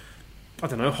like, I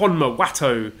don't know, Honma,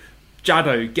 Wato,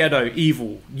 Jado, Gedo,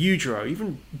 Evil, Yujiro,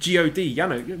 even God,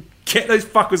 Get those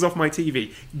fuckers off my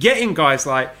TV. Get in guys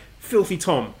like Filthy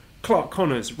Tom, Clark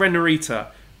Connors, Ren Narita,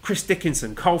 Chris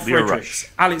Dickinson, Carl Fredericks,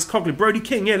 Alex Coughlin, Brody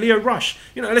King, Leo Rush.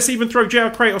 Let's even throw JR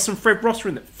Kratos and Fred Rosser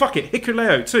in there. Fuck it,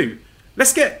 Hikuleo too.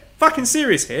 Let's get fucking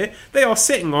serious here. They are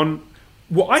sitting on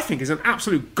what I think is an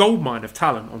absolute goldmine of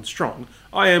talent on Strong.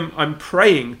 I'm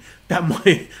praying that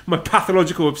my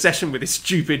pathological obsession with this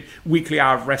stupid weekly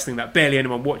hour of wrestling that barely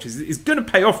anyone watches is going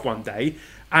to pay off one day,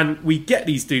 and we get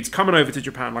these dudes coming over to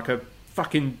Japan like a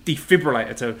fucking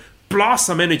defibrillator to blast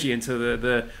some energy into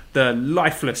the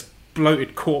lifeless,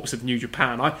 bloated corpse of New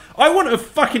Japan. I want a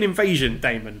fucking invasion,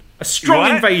 Damon. A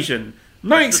strong invasion.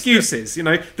 No excuses.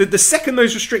 The second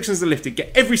those restrictions are lifted,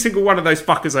 get every single one of those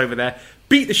fuckers over there,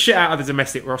 beat the shit out of the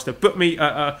domestic roster, book me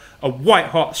a white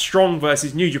hot Strong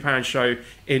versus New Japan show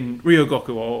in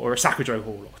Ryogoku or Osaka-jo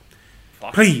Hall.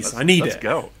 Please, I need it. Let's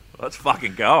go. Let's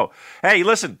fucking go. Hey,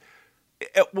 listen,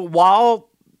 while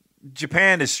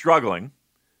Japan is struggling,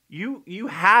 you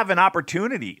have an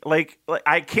opportunity. Like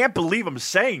I can't believe I'm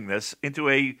saying this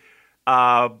into a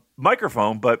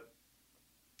microphone, but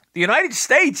the United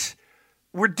States,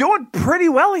 we're doing pretty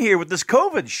well here with this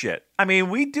COVID shit. I mean,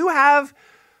 we do have,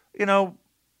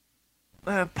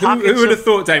 pockets. Who would have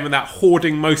thought, Damon, that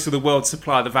hoarding most of the world's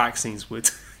supply of the vaccines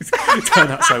would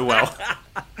turn out so well?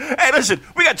 Hey, listen,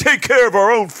 we got to take care of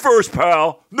our own first,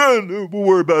 pal. Then we'll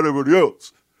worry about everybody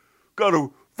else. Got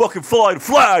to fucking fly the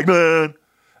flag, man.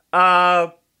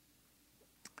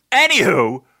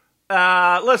 Anywho,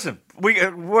 listen,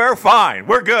 we're fine.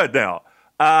 We're good now.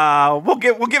 We'll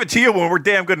give it to you when we're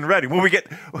damn good and ready. When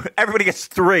everybody gets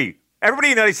 3. Everybody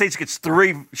in the United States gets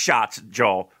 3 shots,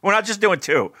 Joel. We're not just doing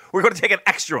 2. We're going to take an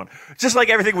extra one. Just like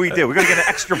everything we do. We're going to get an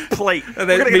extra plate. And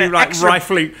then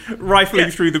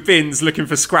rifling through the bins looking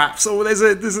for scraps. Oh,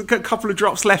 there's a couple of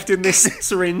drops left in this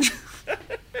syringe.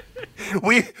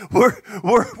 We're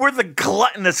the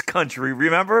gluttonous country,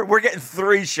 remember? We're getting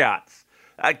 3 shots.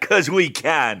 Because we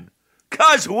can.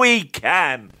 Because we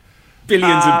can.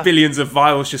 Billions and billions of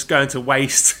vials just going to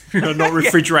waste. Not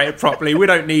refrigerated properly. We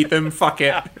don't need them. Fuck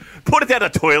it. Put it down the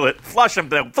toilet. Flush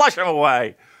them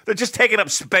away. They're just taking up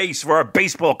space for our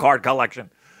baseball card collection.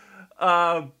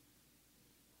 Yes.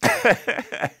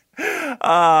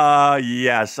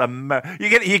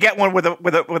 You get one with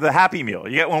a Happy Meal.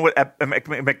 You get one at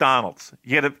McDonald's.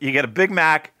 You get a Big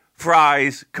Mac,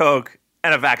 fries, Coke,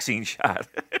 and a vaccine shot.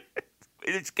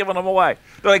 It's giving them away.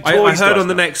 They're like I heard on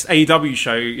the next AEW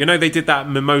show, they did that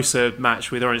mimosa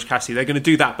match with Orange Cassidy. They're going to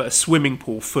do that, but a swimming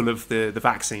pool full of the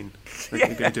vaccine. They're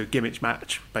going to do a gimmick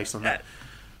match based on that.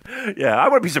 Yeah, I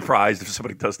wouldn't be surprised if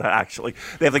somebody does that, actually.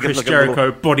 They have Chris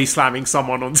Jericho body slamming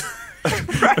someone on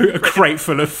a crate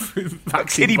full of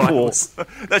vaccine kiddie vials. Pool.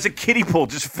 There's a kiddie pool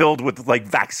just filled with,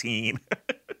 vaccine.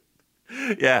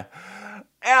 Yeah.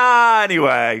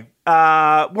 Anyway,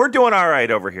 we're doing all right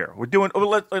over here. We're doing.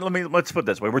 Let's put it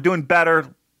this way. We're doing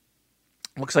better.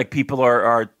 Looks like people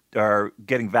are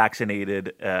getting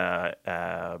vaccinated, and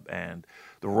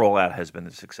the rollout has been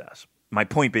a success. My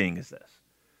point being is this: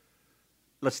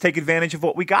 let's take advantage of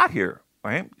what we got here.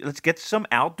 Right? Let's get some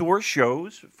outdoor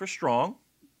shows for Strong.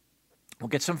 We'll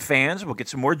get some fans. We'll get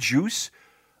some more juice.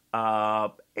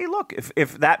 Hey, look,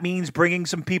 if that means bringing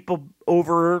some people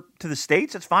over to the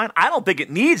States, that's fine. I don't think it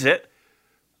needs it.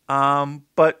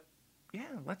 But yeah,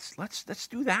 let's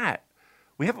do that.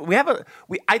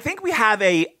 I think we have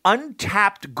a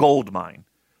untapped gold mine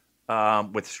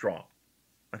with Strong.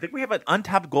 I think we have an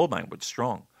untapped gold mine with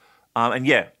Strong. And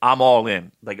yeah, I'm all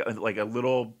in. Like a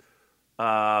little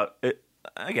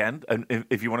again,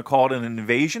 if you want to call it an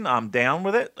invasion, I'm down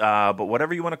with it. But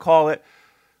whatever you want to call it,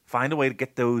 find a way to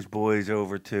get those boys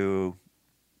over to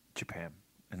Japan.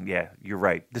 And yeah, you're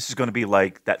right. This is going to be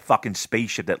like that fucking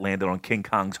spaceship that landed on King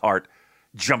Kong's heart,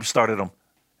 jump-started him.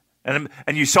 And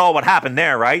you saw what happened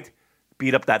there, right?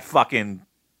 Beat up that fucking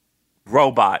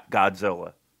robot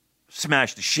Godzilla.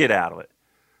 Smashed the shit out of it.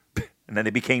 And then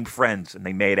they became friends and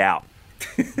they made out.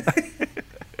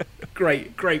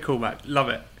 Great call, Matt. Love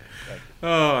it.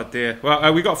 Oh dear.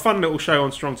 Well, we got a fun little show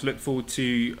on Strong to look forward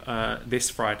to this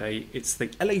Friday. It's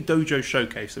the LA Dojo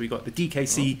Showcase. So we got the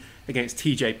DKC against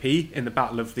TJP in the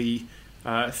battle of the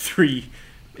three-letter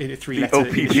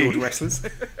initialed wrestlers.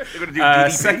 They're going to do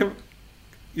DDP? Second,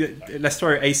 let's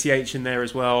throw ACH in there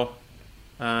as well.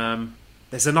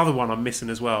 There's another one I'm missing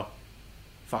as well.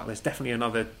 Fuck, there's definitely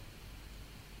another.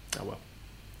 Oh well.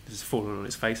 This has fallen on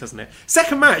its face, hasn't it?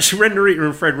 Second match, Ren Narita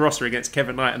and Fred Rosser against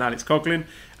Kevin Knight and Alex Coughlin.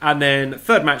 And then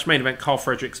third match, main event, Carl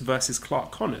Fredericks versus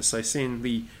Clark Connors. So seeing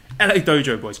the LA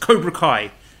Dojo boys, Cobra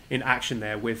Kai, in action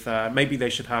there with maybe they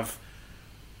should have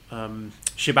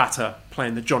Shibata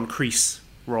playing the John Kreese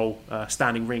role,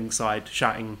 standing ringside,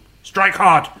 shouting Strike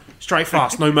hard, strike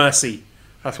fast, no mercy.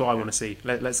 That's what I want to see.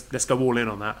 Let's go all in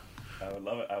on that. I would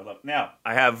love it. Now,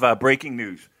 I have breaking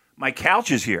news. My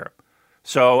couch is here.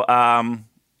 So,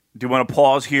 do you want to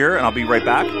pause here, and I'll be right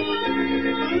back?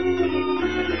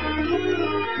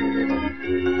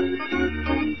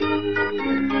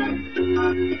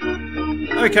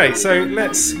 Okay, so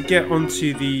let's get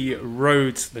onto the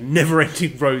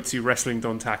never-ending road to Wrestling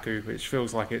Dontaku, which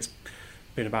feels like it's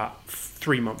been about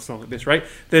 3 months long at this rate.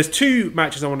 There's 2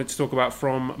 matches I wanted to talk about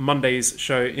from Monday's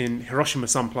show in Hiroshima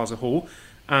Sun Plaza Hall.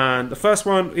 And the first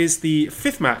one is the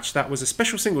 5th match. That was a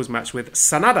special singles match with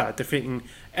Sanada defeating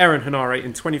Aaron Henare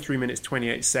in 23 minutes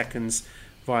 28 seconds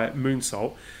via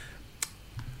moonsault.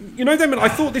 You know, Damon, I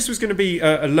thought this was going to be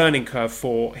a learning curve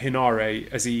for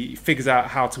Henare as he figures out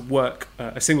how to work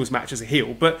a singles match as a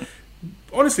heel. But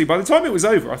honestly, by the time it was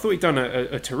over, I thought he'd done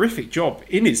a terrific job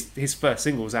in his first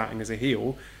singles outing as a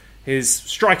heel. His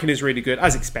striking is really good,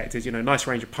 as expected. You know, nice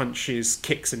range of punches,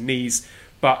 kicks and knees.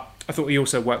 But I thought he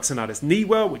also worked Sanada's knee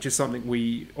well, which is something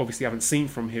we obviously haven't seen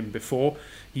from him before.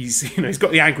 He's got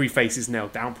the angry faces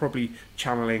nailed down, probably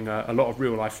channeling a lot of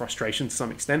real-life frustration to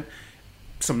some extent.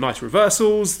 Some nice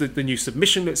reversals. The new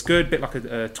submission looks good, a bit like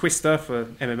a twister for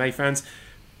MMA fans.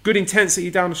 Good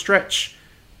intensity down the stretch.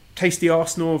 Tasty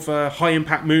arsenal of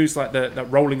high-impact moves like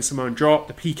that rolling Samoan drop,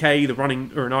 the PK, the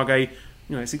running Uranage.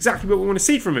 You know, it's exactly what we want to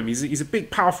see from him. He's a big,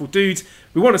 powerful dude.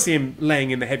 We want to see him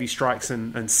laying in the heavy strikes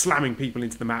and slamming people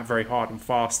into the mat very hard and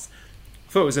fast.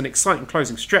 I thought it was an exciting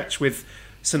closing stretch with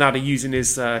Sanada using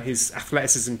his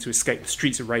athleticism to escape the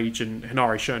streets of rage and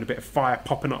Henare showing a bit of fire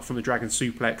popping up from the Dragon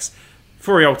Suplex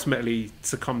before he ultimately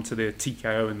succumbed to the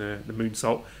TKO and the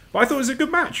moonsault. But I thought it was a good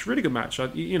match, really good match.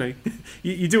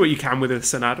 You do what you can with a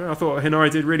Sanada. I thought Henare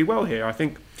did really well here. I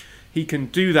think he can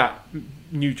do that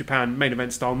New Japan main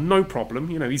event style, no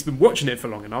problem. You know, he's been watching it for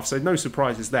long enough, so no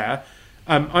surprises there.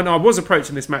 And I was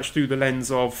approaching this match through the lens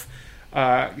of,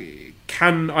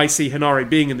 can I see Henare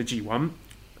being in the G1?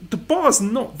 The bar's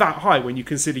not that high when you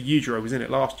consider Yujiro was in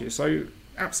it last year, so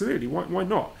absolutely, why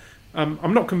not?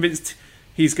 I'm not convinced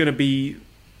he's going to be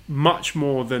much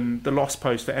more than the Lost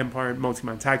Post for Empire and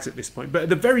multi-man tags at this point. But at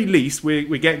the very least,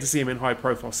 we're getting to see him in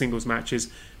high-profile singles matches,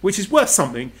 which is worth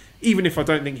something, even if I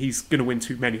don't think he's going to win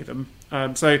too many of them.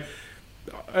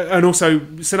 And also,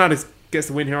 Sanada gets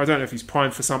the win here. I don't know if he's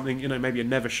primed for something, maybe a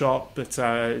never shot, but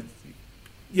I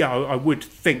would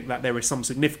think that there is some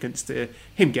significance to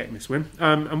him getting this win.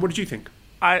 And what did you think?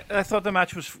 I thought the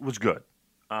match was good.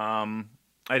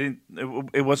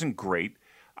 It wasn't great.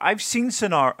 I've seen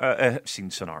Henare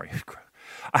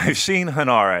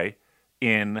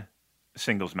in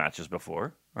singles matches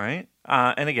before, right?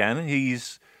 And again,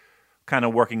 he's kind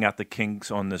of working out the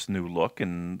kinks on this new look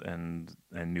and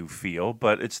new feel,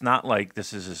 but it's not like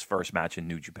this is his first match in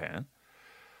New Japan.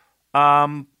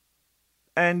 And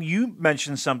you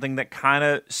mentioned something that kind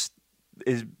of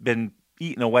has been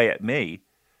eating away at me,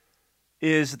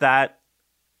 is that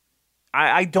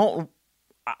I don't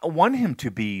want him to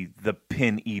be the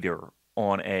pin eater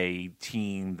on a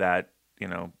team that,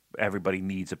 everybody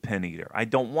needs a pin eater. I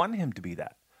don't want him to be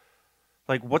that.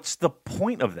 Like, what's the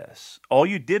point of this? All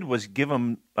you did was give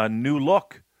him a new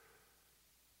look.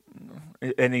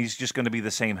 And he's just going to be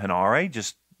the same Henare,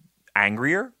 just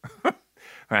angrier,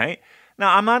 right?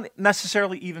 Now, I'm not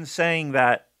necessarily even saying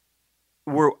that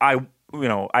I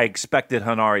expected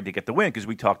Henare to get the win, because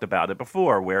we talked about it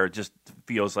before, where it just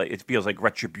feels like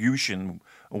Retribution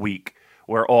week,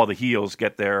 where all the heels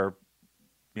get their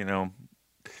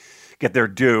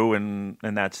due, and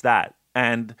that's that.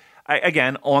 And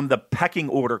again, on the pecking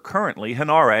order currently,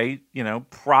 Henare,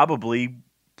 probably,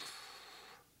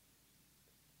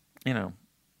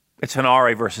 it's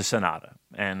Henare versus Sanada,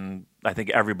 and I think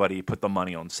everybody put the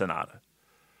money on Sanada.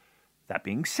 That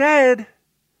being said,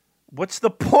 what's the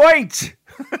point?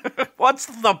 What's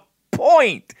the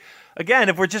point? Again,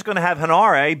 if we're just going to have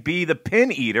Henare be the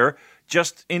pin eater,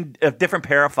 just in a different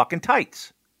pair of fucking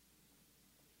tights.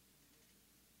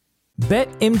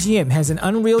 BetMGM has an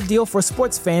unreal deal for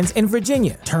sports fans in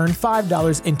Virginia. Turn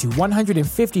 $5 into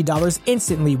 $150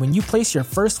 instantly when you place your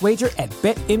first wager at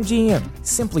BetMGM.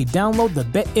 Simply download the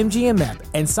BetMGM app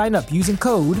and sign up using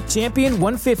code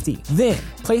Champion150. Then,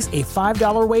 place a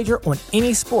 $5 wager on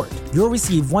any sport. You'll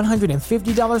receive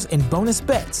 $150 in bonus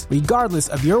bets, regardless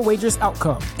of your wager's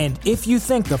outcome. And if you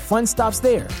think the fun stops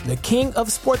there, the King of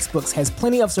Sportsbooks has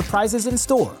plenty of surprises in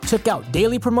store. Check out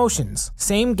daily promotions,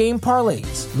 same-game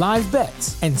parlays, live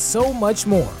bets, and so much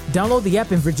more. Download the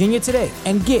app in Virginia today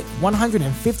and get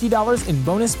 $150 in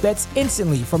bonus bets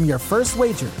instantly from your first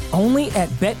wager. Only at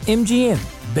BetMGM.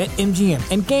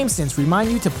 BetMGM and GameSense remind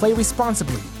you to play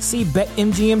responsibly. See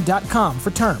BetMGM.com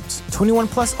for terms. 21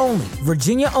 plus only.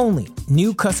 Virginia only.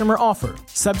 New customer offer.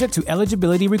 Subject to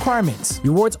eligibility requirements.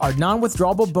 Rewards are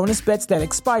non-withdrawable bonus bets that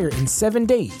expire in 7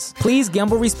 days. Please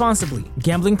gamble responsibly.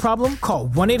 Gambling problem? Call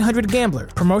 1-800-GAMBLER.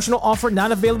 Promotional offer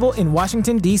not available in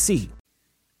Washington, D.C.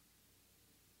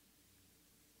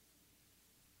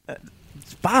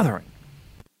 It's bothering.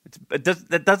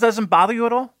 That doesn't bother you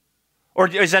at all? Or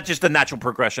is that just the natural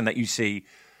progression that you see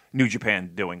New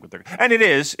Japan doing with their... And it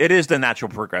is the natural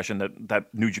progression that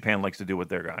New Japan likes to do with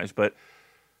their guys. But,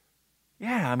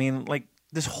 yeah, I mean, like,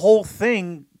 this whole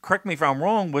thing, correct me if I'm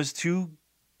wrong, was to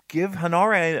give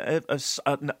Henare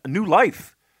a new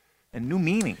life and new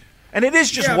meaning. And it is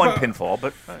just one pinfall,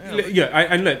 but...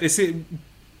 and look, this is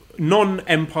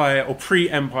non-Empire or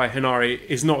pre-Empire Henare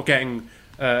is not getting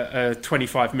a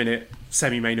 25-minute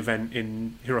semi-main event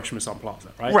in Hiroshima Sun Plaza,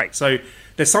 right? Right. So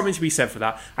there's something to be said for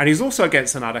that. And he's also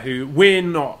against Sanada, who we're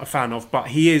not a fan of, but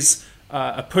he is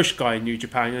a push guy in New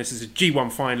Japan. This is a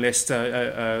G1 finalist,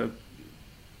 a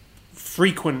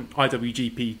frequent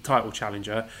IWGP title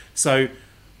challenger. So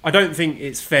I don't think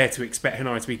it's fair to expect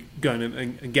Henare to be going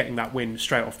and getting that win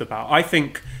straight off the bat. I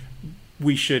think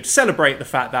we should celebrate the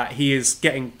fact that he is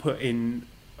getting put in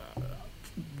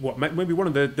maybe one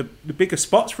of the bigger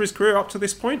spots for his career up to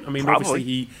this point. I mean, Probably.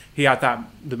 Obviously he had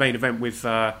the main event with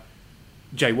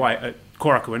Jay White at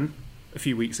Korakuen a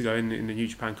few weeks ago in the New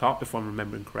Japan Cup, if I'm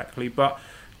remembering correctly. But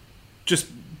just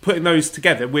putting those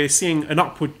together, we're seeing an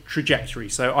upward trajectory.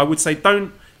 So I would say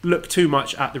don't look too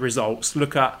much at the results.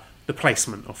 Look at the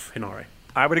placement of Henare.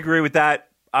 I would agree with that,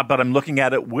 but I'm looking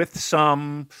at it with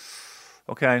some...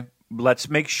 Okay, let's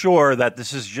make sure that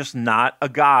this is just not a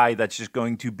guy that's just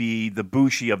going to be the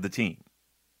Bushi of the team,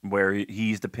 where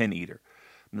he's the pin eater.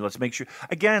 I mean, let's make sure.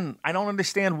 Again, I don't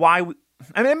understand why.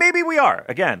 I mean, maybe we are.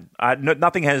 Again,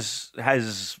 nothing has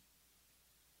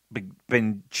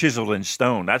been chiseled in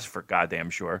stone. That's for goddamn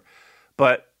sure.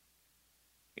 But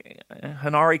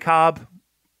Henare Cobb,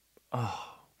 oh,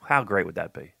 how great would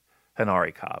that be?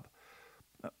 Henare Cobb.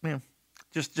 Man,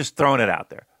 just throwing it out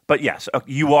there. But yes,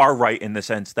 you are right in the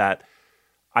sense that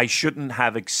I shouldn't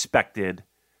have expected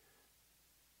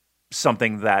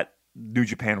something that New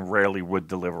Japan rarely would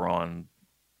deliver on,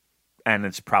 and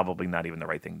it's probably not even the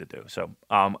right thing to do. So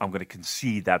I'm going to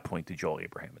concede that point to Joel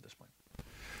Abraham at this point.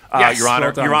 Yes, Your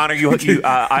Honor,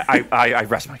 I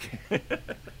rest my case.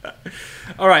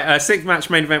 All right, sixth match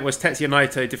main event was Tetsuya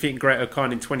Naito defeating Great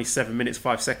Okan in 27 minutes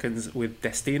 5 seconds with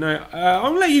Destino. I'm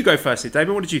going to let you go first here,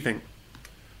 David. What did you think?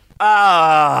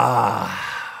 I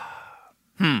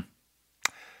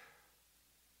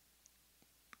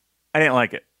didn't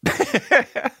like it.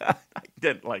 I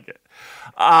didn't like it.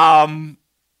 I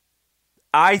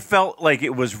felt like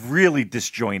it was really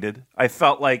disjointed. I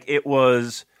felt like it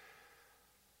was...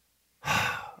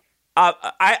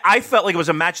 I felt like it was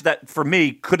a match that, for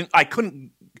me,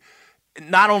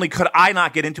 not only could I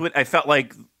not get into it, I felt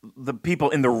like the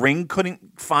people in the ring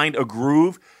couldn't find a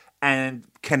groove and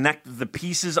connect the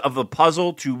pieces of the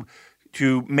puzzle to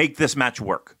make this match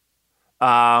work.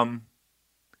 I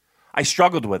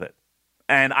struggled with it.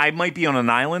 And I might be on an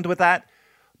island with that,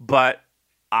 but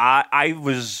I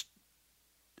was...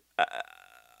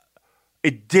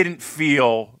 it didn't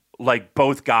feel like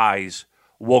both guys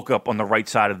woke up on the right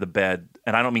side of the bed.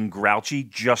 And I don't mean grouchy,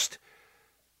 just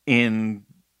in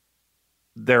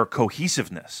their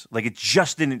cohesiveness. Like, it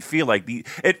just didn't feel like...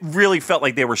 It really felt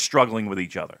like they were struggling with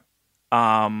each other.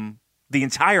 The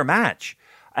entire match.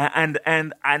 And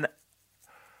I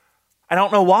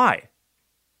don't know why.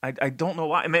 I don't know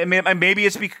why. Maybe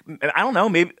it's because... I don't know.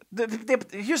 Maybe...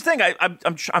 Here's the thing.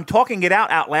 I'm talking it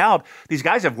out loud. These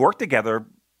guys have worked together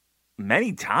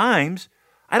many times.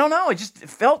 I don't know.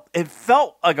 It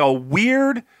felt like a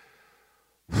weird,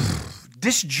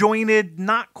 disjointed,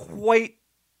 not quite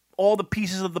all the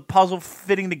pieces of the puzzle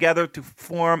fitting together to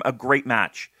form a great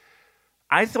match.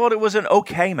 I thought it was an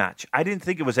okay match. I didn't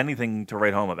think it was anything to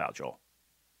write home about, Joel.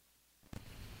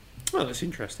 Well, that's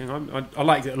interesting. I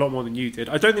liked it a lot more than you did.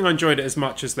 I don't think I enjoyed it as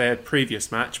much as their previous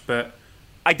match, but...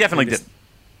 I definitely did.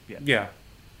 Yeah.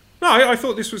 No, I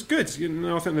thought this was good.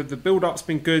 I think that the build-up's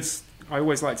been good. I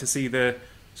always like to see the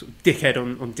sort of dickhead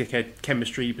on dickhead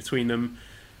chemistry between them.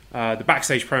 The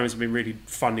backstage promos have been really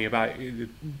funny about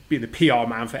being the PR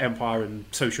man for Empire and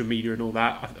social media and all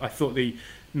that. I thought the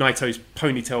Naito's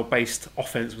ponytail-based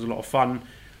offense was a lot of fun.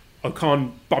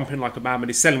 Okan bumping like a man, but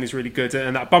his selling is really good,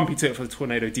 and that bump he took for the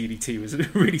Tornado DDT was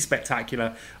really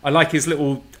spectacular. I like his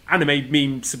little anime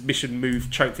meme submission move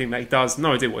choke thing that he does.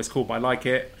 No idea what it's called, but I like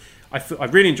it. I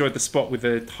really enjoyed the spot with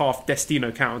the half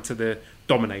Destino counter to the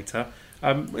Dominator.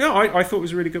 I thought it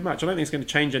was a really good match. I don't think it's going to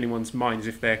change anyone's minds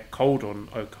if they're cold on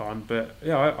O-Khan, but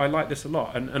I like this a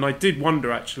lot. And I did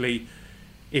wonder, actually,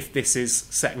 if this is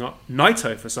setting up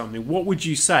Naito for something. What would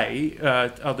you say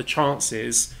are the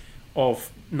chances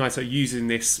of Naito using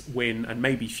this win and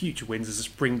maybe future wins as a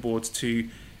springboard to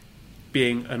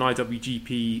being an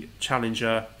IWGP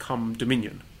challenger come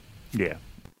Dominion? Yeah,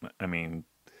 I mean,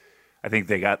 I think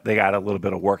they got a little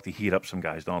bit of work to heat up some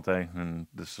guys, don't they? And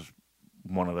this is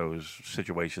one of those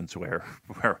situations where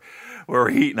we're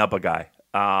heating up a guy.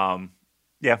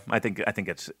 Yeah, I think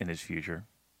it's in his future.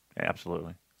 Yeah,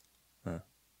 absolutely.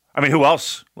 I mean, who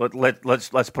else?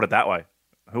 Let's put it that way.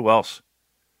 Who else?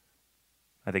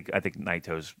 I think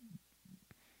Naito's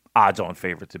odds-on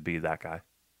favorite to be that guy.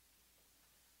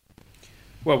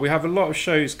 Well, we have a lot of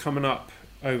shows coming up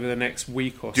over the next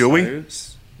week or so. Do we?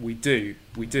 We do.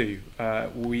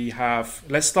 We have...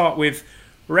 Let's start with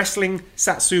Wrestling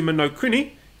Satsuma no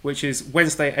Kuni, which is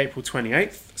Wednesday, April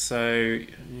 28th. So,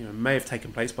 may have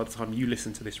taken place by the time you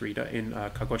listen to this, reader, in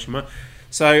Kagoshima.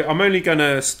 So I'm only going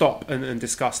to stop and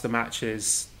discuss the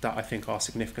matches that I think are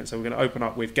significant. So we're going to open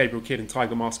up with Gabriel Kidd and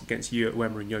Tiger Mask against Yu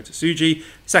Uemura and Yota Tsuji.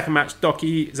 Second match,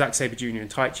 Doki, Zack Sabre Jr. and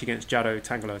Taichi against Jado,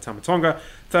 Tangaloa, Tamatonga.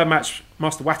 Third match,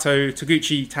 Master Wato,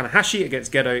 Taguchi, Tanahashi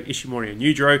against Gedo, Ishimori and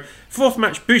Yujiro. Fourth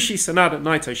match, Bushi, Sanada,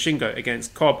 Naito, Shingo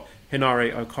against Cobb,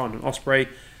 Hinare, Okan and Ospreay.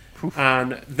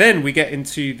 And then we get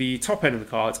into the top end of the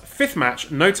card. Fifth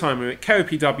match, no time limit,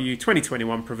 KOPW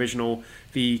 2021 provisional.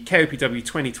 The KOPW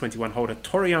 2021 holder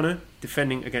Toru Yano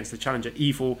defending against the challenger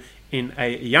Evil in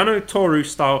a Yano Toru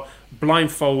style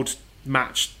blindfold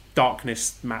match,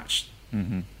 darkness match.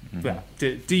 Yeah.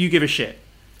 Do you give a shit?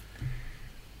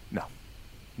 No,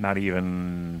 not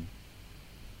even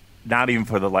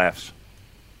for the laughs.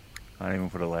 Not even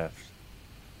for the laughs.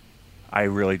 I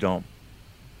really don't.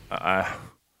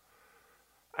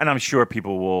 And I'm sure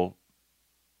people will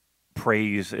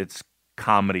praise its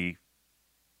comedy.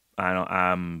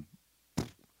 I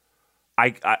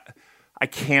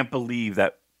can't believe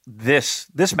that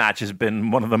this match has been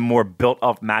one of the more built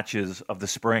up matches of the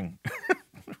spring.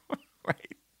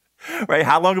 Right?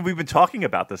 How long have we been talking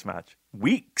about this match?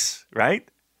 Weeks, right?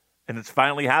 And it's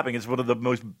finally happening. It's one of the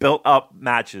most built up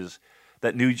matches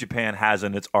that New Japan has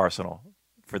in its arsenal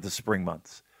for the spring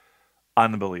months.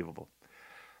 Unbelievable.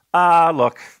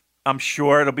 Look, I'm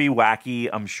sure it'll be wacky.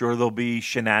 I'm sure there'll be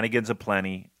shenanigans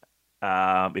aplenty.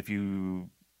 Are we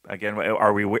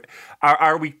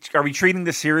treating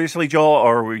this seriously, Joel,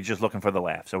 or are we just looking for the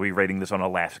laughs? Are we rating this on a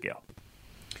laugh scale?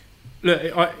 Look,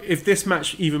 if this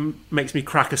match even makes me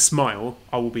crack a smile,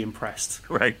 I will be impressed.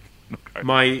 Right. Okay.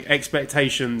 My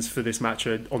expectations for this match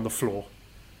are on the floor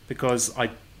because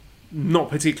I'm not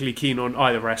particularly keen on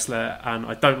either wrestler and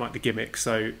I don't like the gimmick,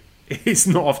 so it's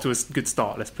not off to a good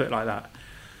start, let's put it like that.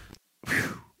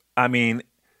 I mean,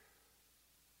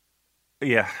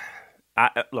 yeah.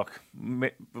 Look,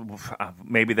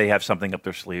 maybe they have something up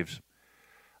their sleeves.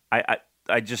 I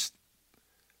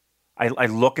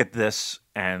look at this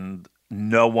and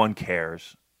no one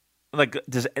cares.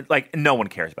 No one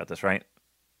cares about this, right?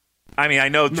 I mean, I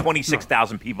know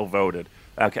 26,000 people voted.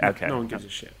 Okay. No one gives a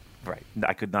shit. Right.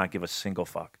 I could not give a single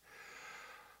fuck.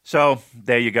 So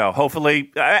there you go.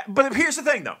 Hopefully, but here's the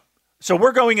thing, though. So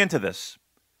we're going into this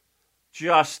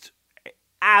just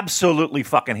absolutely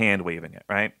fucking hand waving it,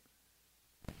 right?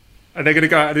 And they're going to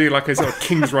go out and do like a sort of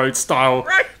Kings Road style,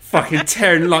 right. Fucking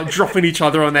tearing, like dropping each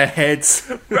other on their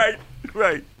heads. Right.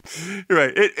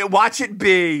 Watch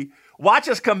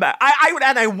us come back.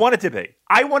 I want it to be.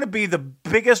 I want to be the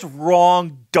biggest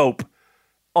wrong dope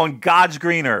on God's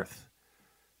green earth.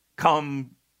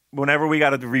 Come whenever we got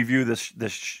to review this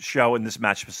show and this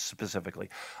match specifically.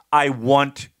 I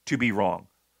want to be wrong.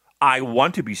 I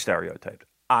want to be stereotyped.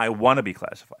 I want to be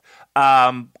classified.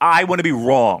 I want to be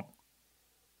wrong.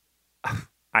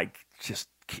 I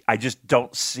just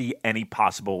don't see any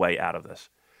possible way out of this.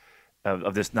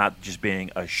 Of this not just being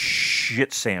a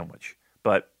shit sandwich.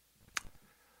 But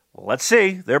let's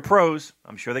see. They're pros.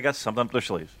 I'm sure they got something up their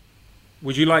sleeves.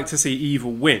 Would you like to see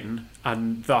Evil win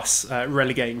and thus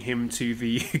relegating him to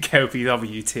the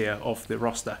KOPW tier of the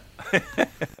roster?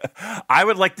 I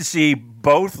would like to see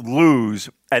both lose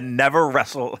and never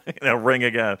wrestle in a ring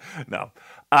again. No.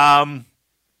 I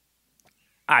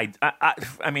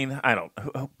mean, I don't.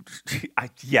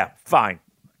 Yeah, fine.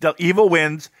 The Evil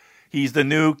wins. He's the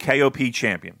new KOPW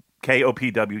champion.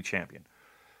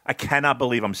 I cannot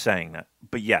believe I'm saying that.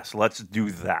 But yes, let's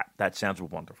do that. That sounds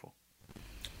wonderful.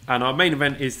 And our main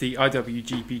event is the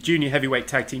IWGP Junior Heavyweight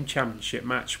Tag Team Championship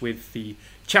match with the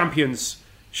champions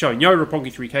showing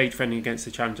Roppongi 3K defending against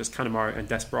the challengers Kanemaru and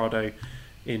Desperado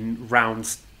in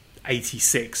round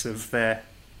 86 of their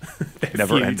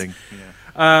Never feud. ending.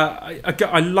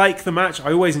 I like the match.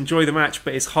 I always enjoy the match,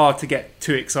 but it's hard to get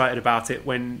too excited about it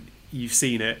when you've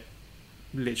seen it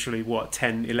literally,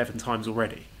 10, 11 times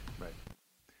already. Right.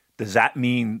 Does that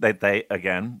mean that they,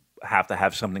 again, have to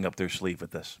have something up their sleeve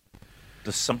with this?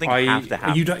 Does something have to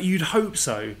happen? You'd hope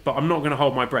so, but I'm not going to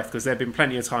hold my breath because there have been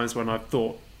plenty of times when I've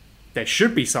thought there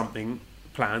should be something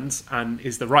planned and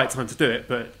is the right time to do it,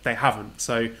 but they haven't.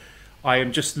 So I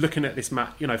am just looking at this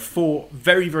match, 4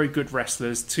 very, very good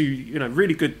wrestlers, 2,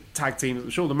 really good tag teams. I'm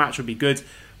sure the match would be good,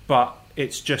 but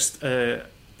it's just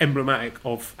emblematic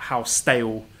of how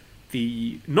stale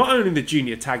not only the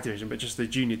junior tag division, but just the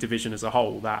junior division as a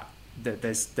whole, that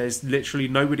there's literally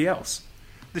nobody else.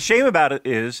 The shame about it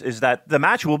is that the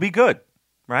match will be good,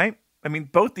 right? I mean,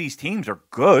 both these teams are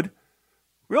good,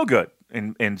 real good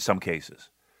in some cases.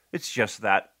 It's just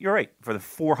that, you're right, for the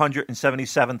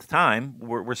 477th time,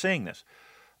 we're seeing this.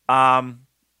 And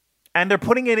they're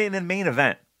putting it in the main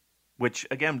event, which,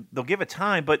 again, they'll give it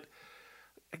time, but,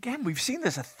 again, we've seen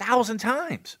this 1,000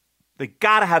 times. They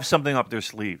got to have something up their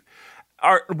sleeve.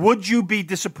 Would you be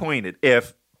disappointed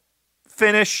if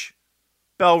finish,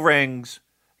 bell rings,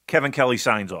 Kevin Kelly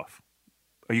signs off?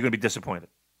 Are you going to be disappointed?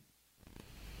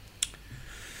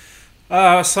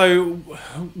 So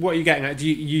what are you getting at?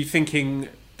 You thinking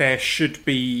there should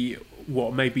be,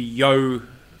 maybe Yo,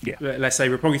 let's say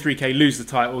Roppongi 3K lose the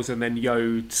titles and then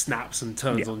Yo snaps and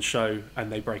turns on Show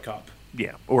and they break up?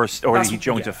 Yeah, or he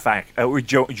joins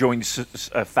joins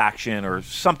a faction, or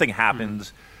something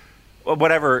happens.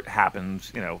 Whatever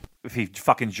happens, if he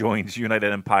fucking joins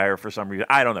United Empire for some reason,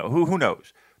 I don't know. Who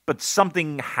knows? But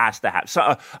something has to happen.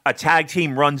 So a tag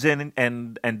team runs in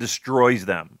and destroys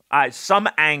them. Some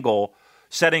angle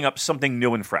setting up something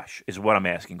new and fresh is what I'm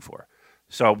asking for.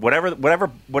 So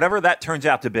whatever that turns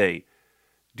out to be,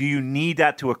 do you need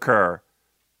that to occur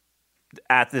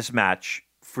at this match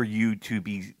for you to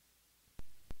be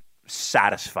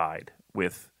satisfied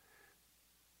with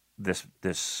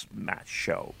this match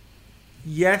show?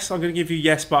 Yes, I'm going to give you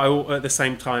yes, but at the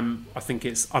same time, I think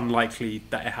it's unlikely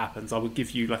that it happens. I would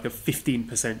give you like a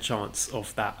 15% chance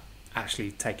of that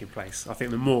actually taking place. I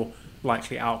think the more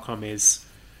likely outcome is,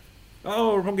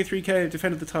 Roppongi 3K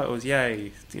defended the titles,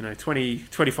 yay,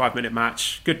 25-minute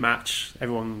match, good match,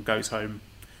 everyone goes home,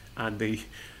 and the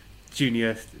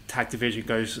junior tag division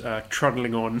goes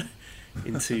trundling on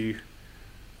into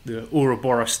the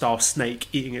Ouroboros-style snake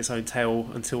eating its own tail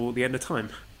until the end of time.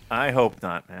 I hope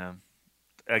not, man.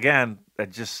 Again,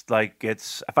 just like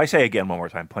if I say again one more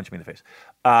time, punch me in the face.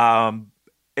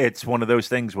 It's one of those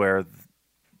things where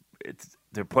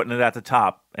they're putting it at the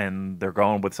top and they're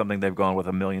going with something they've gone with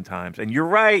a million times. And you're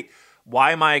right.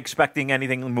 Why am I expecting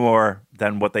anything more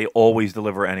than what they always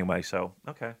deliver anyway? So,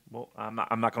 okay, well, I'm not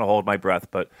going to hold my breath,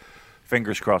 but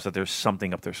fingers crossed that there's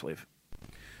something up their sleeve.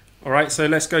 All right, so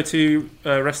let's go to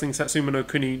Wrestling Satsuma no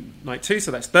Kuni Night 2.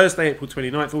 So that's Thursday, April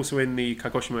 29th, also in the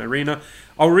Kagoshima Arena.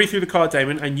 I'll read through the card,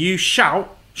 Damon, and you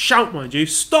shout, mind you,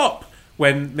 stop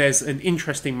when there's an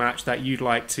interesting match that you'd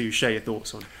like to share your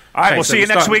thoughts on. All right, we'll see you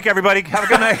next week, everybody. Have a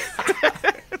good night.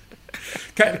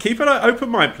 Keep an open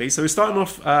mind, please. So we're starting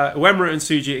off Uemura and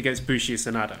Tsuji against Bushi and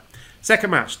Sanada.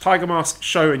 Second match, Tiger Mask,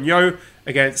 Sho and Yo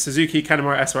against Suzuki,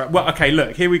 Kanemaru, SRI. Well, okay,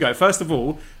 look, here we go. First of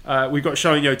all, we've got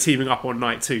Sho and Yo teaming up on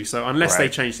night 2. So unless they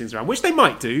change things around, which they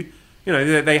might do,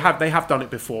 they have done it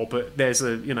before, but there's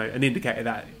an indicator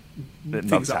that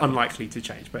things are unlikely to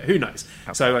change. But who knows?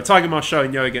 Okay. So Tiger Mask, Sho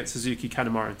and Yo against Suzuki,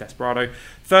 Kanemaru, and Desperado.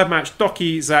 Third match,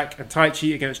 Doki, Zack, and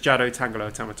Taichi against Jado, Tangalo,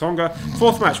 and Tamatonga.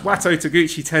 Fourth match, Wato,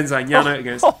 Taguchi, Tenzan, Yano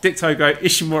against Dick Togo,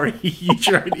 Ishimori,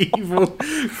 Yujiro, and Evil.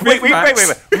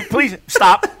 Wait. Please,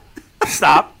 stop.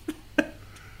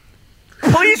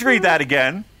 Please read that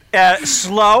again.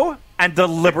 Slow and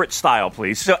deliberate style,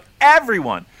 please. So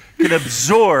everyone can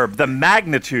absorb the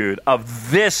magnitude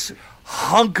of this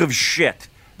hunk of shit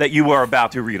that you are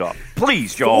about to read off.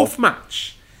 Please, Joel.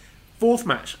 Fourth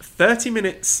match, 30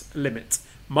 minutes limit.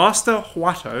 Master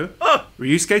Wato,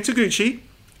 Ryusuke Taguchi,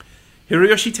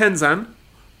 Hiroyoshi Tenzan,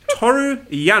 Toru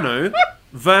Yano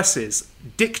versus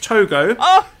Dick Togo,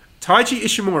 Taiji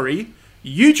Ishimori,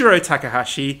 Yujiro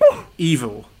Takahashi,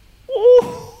 Evil.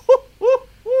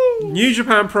 New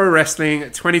Japan Pro Wrestling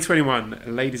 2021,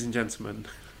 ladies and gentlemen.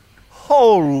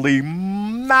 Holy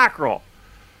mackerel.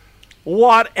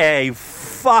 What a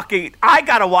fucking... I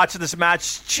gotta watch this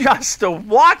match just to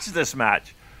watch this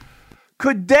match.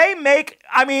 Could they make...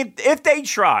 I mean, if they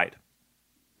tried,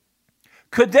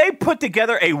 could they put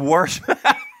together a worse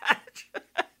match?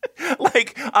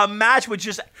 Like a match with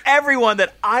just everyone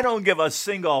that I don't give a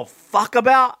single fuck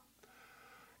about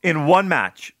in one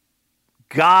match.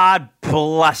 God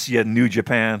bless you, New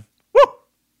Japan. Woo!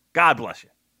 God bless you.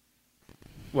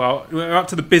 Well, we're up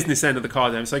to the business end of the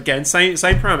card then. So again, same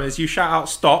parameters. You shout out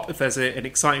stop if there's an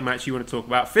exciting match you want to talk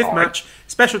about. Fifth match,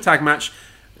 special tag match,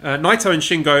 Naito and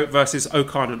Shingo versus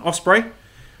O-Khan and Ospreay.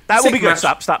 That will be good.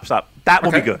 Stop. That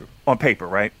will be good on paper,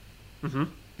 right? Mm-hmm.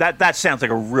 That sounds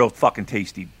like a real fucking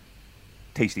tasty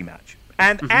match.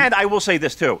 And I will say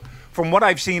this too. From what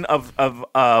I've seen of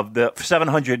the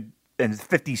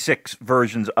 756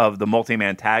 versions of the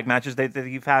multi-man tag matches that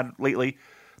you've had lately,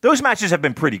 those matches have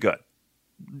been pretty good.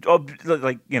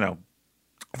 Like,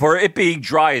 for it being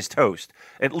dry as toast,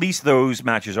 at least those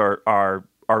matches are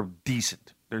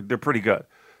decent. They're pretty good.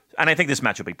 And I think this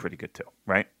match will be pretty good too,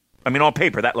 right? I mean, on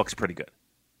paper, that looks pretty good.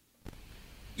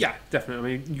 Yeah,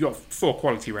 definitely. I mean, you got 4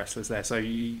 quality wrestlers there, so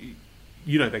you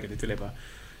know they're going to deliver.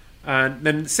 And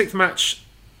then the 6th match,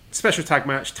 special tag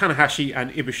match, Tanahashi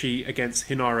and Ibushi against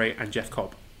Hinare and Jeff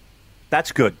Cobb.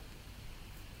 That's good.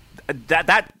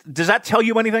 That does that tell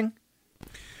you anything?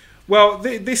 Well,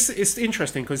 this is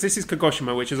interesting because this is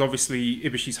Kagoshima, which is obviously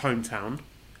Ibushi's hometown,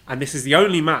 and this is the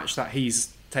only match that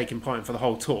he's taken part in for the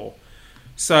whole tour.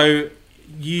 So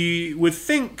you would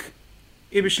think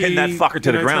Ibushi, pin that fucker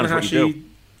to the ground. Tanahashi, is what you do.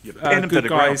 You pin him to the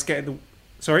ground. Getting the...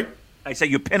 Sorry? I say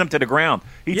you pin him to the ground.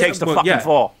 He takes the fucking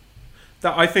fall.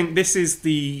 I think this is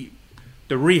the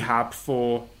rehab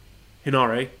for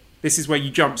Hinare. This is where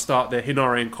you jumpstart the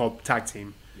Hinare and Cobb tag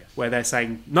team, where they're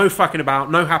saying, no fucking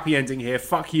about, no happy ending here,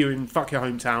 fuck you and fuck your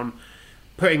hometown.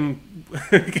 Putting,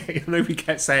 I know we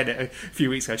kept saying it a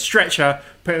few weeks ago, stretcher,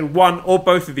 putting one or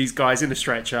both of these guys in a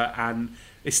stretcher and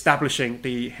establishing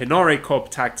the Hinare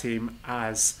Cobb tag team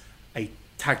as a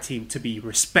tag team to be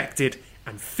respected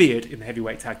and feared in the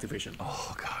heavyweight tag division.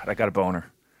 Oh, God, I got a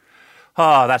boner.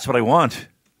 Oh, that's what I want.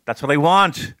 That's what I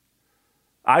want.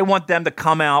 I want them to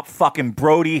come out fucking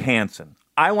Brody Hansen.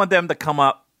 I want them to come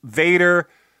up Vader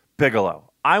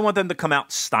Bigelow. I want them to come out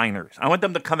Steiners. I want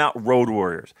them to come out Road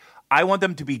Warriors. I want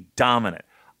them to be dominant.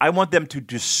 I want them to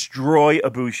destroy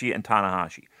Ibushi and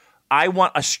Tanahashi. I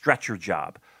want a stretcher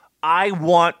job. I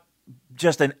want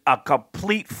just a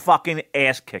complete fucking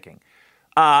ass kicking.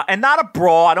 And not a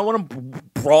brawl. I don't want them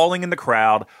brawling in the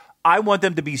crowd. I want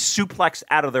them to be suplexed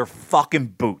out of their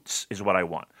fucking boots is what I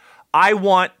want. I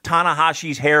want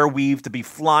Tanahashi's hair weave to be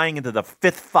flying into the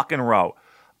 5th fucking row.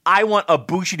 I want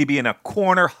Ibushi to be in a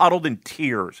corner huddled in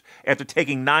tears after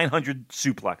taking 900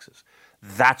 suplexes.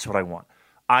 That's what I want.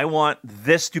 I want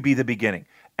this to be the beginning.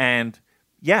 And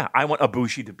yeah, I want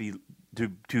Ibushi to be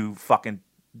to fucking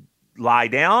lie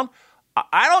down.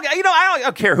 I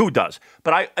don't care who does,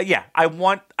 but I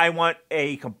want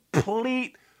a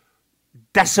complete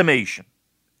decimation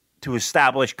to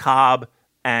establish Cobb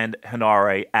and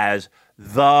Hinare as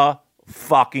the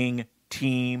fucking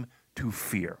team to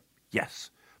fear. Yes,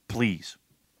 please.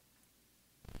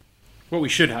 What we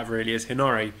should have really is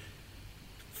Hinare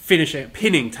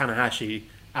pinning Tanahashi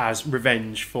as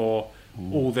revenge for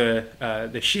all the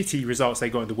shitty results they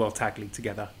got in the World Tag League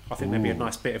together. I think there'd be a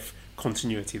nice bit of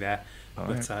continuity there.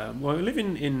 But we're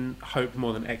living in hope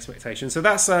more than expectation. So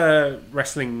that's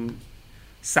Wrestling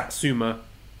Satsuma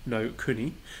no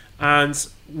Kuni. And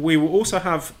we will also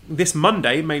have this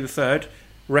Monday, May the 3rd,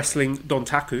 Wrestling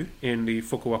Dontaku in the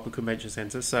Fukuoka Convention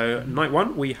Center. So night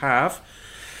 1, we have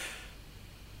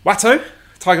Wato,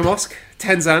 Tiger Mask,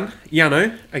 Tenzan,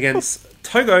 Yano against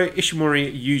Togo,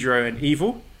 Ishimori, Yujiro, and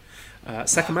Evil.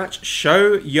 Second match,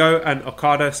 Sho, Yo, and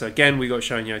Okada. So again, we got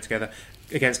Sho and Yo together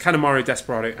against Kanemaru,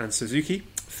 Desperado, and Suzuki.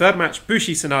 Third match,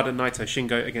 Bushi, Sanada, Naito,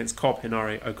 Shingo against Cobb,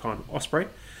 Hinare, O-Khan, Ospreay.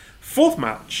 Fourth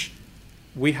match,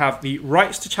 we have the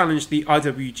rights to challenge the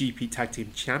IWGP Tag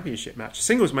Team Championship match.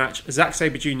 Singles match, Zack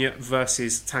Sabre Jr.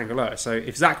 versus Tangaloa. So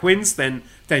if Zack wins, then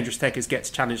Dangerous Tekkers get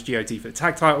to challenge GOD for the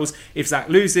tag titles. If Zack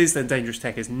loses, then Dangerous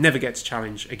Tekkers never get to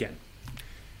challenge again.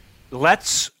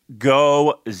 Let's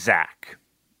go, Zack.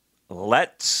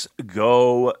 Let's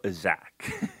go,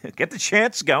 Zack. Get the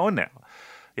chance going now.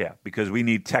 Yeah, because we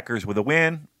need Tekkers with a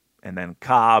win, and then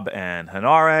Cobb and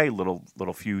Hinare,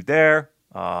 little feud there.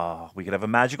 We could have a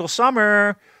magical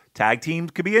summer. Tag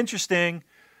teams could be interesting.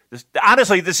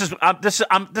 Honestly, this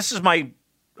is my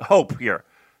hope here.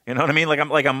 You know what I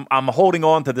mean? I'm holding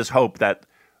on to this hope that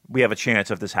we have a chance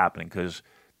of this happening because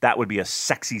that would be a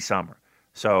sexy summer.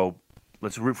 So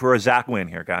let's root for a Zack win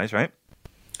here, guys. Right?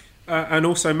 And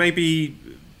also maybe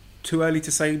too early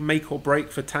to say make or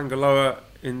break for Tangaloa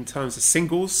in terms of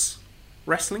singles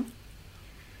wrestling.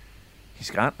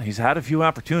 He's had a few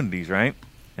opportunities, right?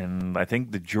 And I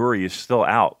think the jury is still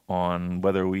out on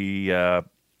whether we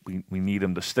need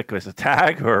him to stick as a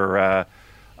tag or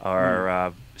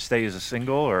stay as a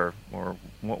single or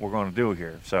what we're going to do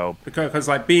here. So because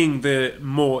being the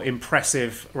more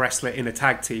impressive wrestler in a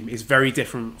tag team is very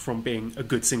different from being a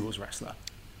good singles wrestler.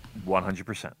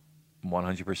 100%.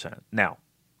 100%. Now,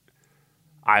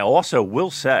 I also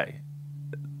will say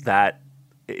that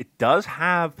it does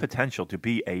have potential to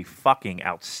be a fucking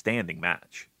outstanding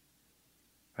match.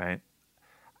 Right?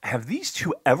 Have these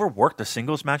two ever worked a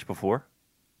singles match before?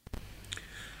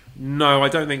 No, I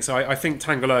don't think so. I think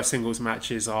Tangaloa singles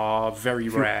matches are very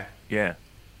rare. Yeah.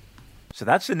 So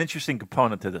that's an interesting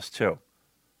component to this too.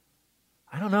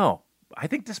 I don't know. I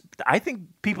think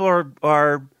people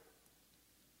are.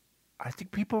 I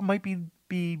think people might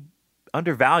be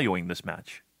undervaluing this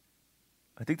match.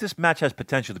 I think this match has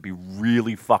potential to be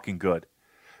really fucking good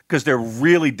because they're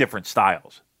really different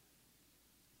styles.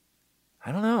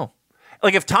 I don't know.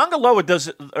 Like if Tangaloa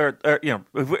does, or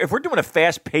if we're doing a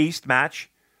fast-paced match,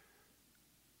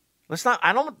 let's not.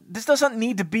 This doesn't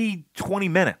need to be 20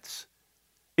 minutes.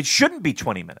 It shouldn't be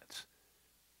 20 minutes.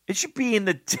 It should be in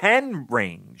the 10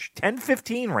 range, 10,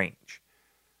 15 range.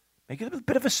 Make it a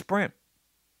bit of a sprint.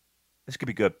 This could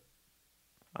be good.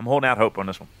 I'm holding out hope on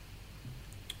this one.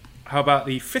 How about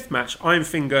the fifth match, Iron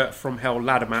Finger from Hell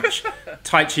ladder match,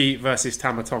 Taichi versus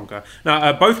Tama Tonga.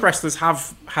 Now, both wrestlers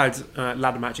have had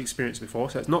ladder match experience before,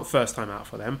 so it's not first time out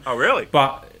for them. Oh, really?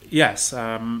 But, yes.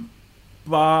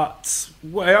 What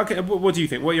do you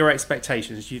think? What are your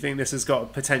expectations? Do you think this has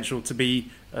got potential to be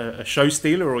a show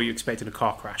stealer, or are you expecting a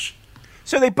car crash?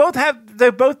 So they've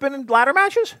both been in ladder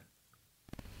matches?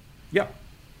 Yep.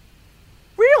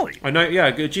 Really? I know, yeah.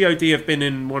 GOD have been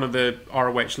in one of the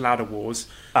ROH ladder wars.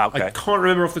 Okay. I can't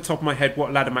remember off the top of my head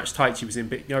what ladder match Taichi was in,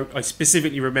 but I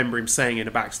specifically remember him saying in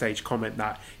a backstage comment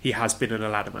that he has been in a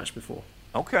ladder match before.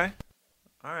 Okay.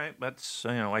 All right. That's,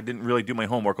 I didn't really do my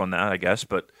homework on that, I guess,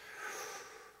 but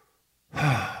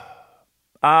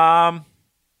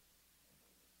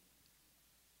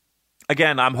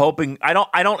again, I'm hoping I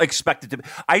don't expect it to be,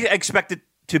 I expect it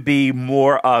to be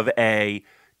more of a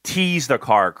tease the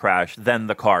car crash than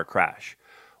the car crash,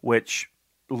 which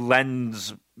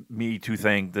lends me to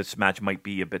think this match might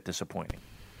be a bit disappointing.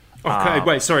 Okay,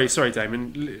 wait, sorry,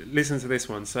 Damon. Listen to this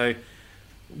one. So,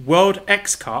 World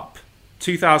X Cup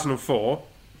 2004,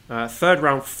 third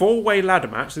round, 4-way ladder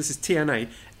match. This is TNA.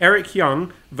 Eric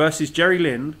Young versus Jerry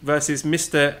Lynn versus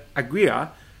Mr.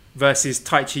 Aguirre versus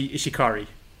Taichi Ishikari.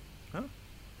 Huh?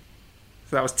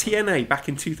 So that was TNA back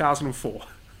in 2004.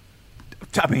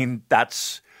 I mean,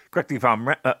 that's... Correct me if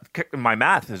my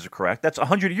math is correct. That's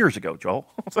 100 years ago, Joel.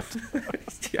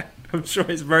 Yeah, I'm sure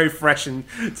it's very fresh in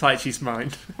Taichi's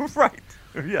mind. Right.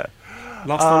 Yeah.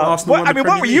 Last what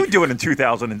were you doing in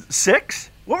 2006?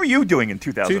 What were you doing in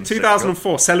 2006?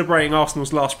 2004, celebrating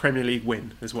Arsenal's last Premier League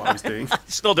win is what I was doing.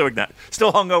 Still doing that.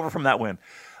 Still hungover from that win.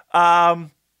 That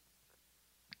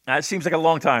seems like a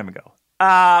long time ago.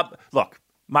 Look,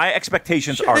 my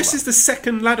expectations are This low. is the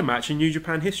second ladder match in New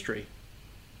Japan history.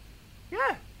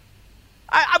 Yeah.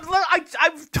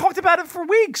 I've talked about it for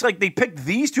weeks. Like, they picked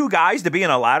these two guys to be in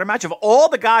a ladder match. Of all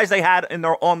the guys they had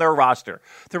on their roster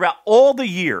throughout all the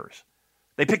years,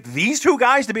 they picked these two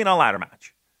guys to be in a ladder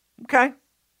match. Okay.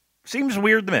 Seems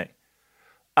weird to me.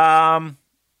 Not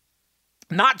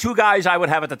two guys I would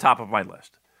have at the top of my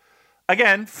list.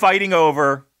 Again, fighting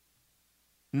over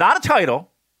not a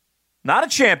title, not a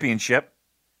championship,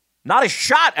 not a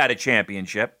shot at a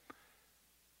championship.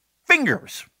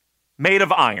 Fingers made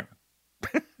of iron.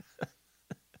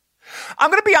 I'm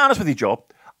going to be honest with you, Joel.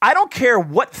 I don't care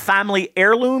what family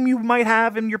heirloom you might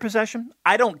have in your possession.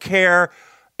 I don't care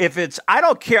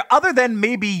other than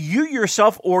maybe you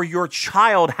yourself or your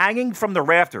child hanging from the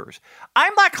rafters.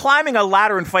 I'm not climbing a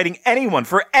ladder and fighting anyone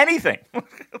for anything.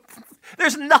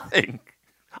 There's nothing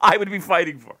I would be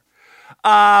fighting for.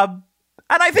 And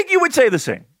I think you would say the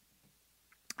same.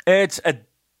 It's a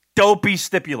dopey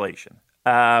stipulation.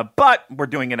 But we're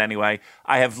doing it anyway.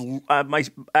 I have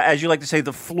as you like to say,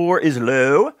 the floor is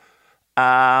low.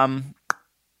 And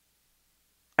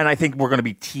I think we're going to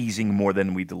be teasing more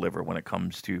than we deliver when it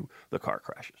comes to the car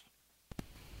crashes.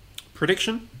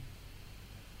 Prediction?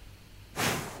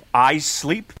 I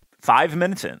sleep 5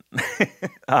 minutes in.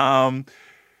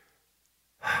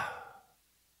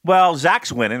 Well,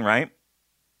 Zach's winning, right?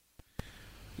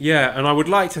 Yeah, and I would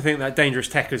like to think that Dangerous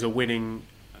Tekkers are winning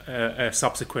a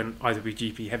subsequent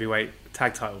IWGP Heavyweight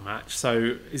Tag Title match.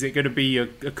 So is it going to be a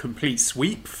complete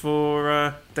sweep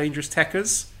for Dangerous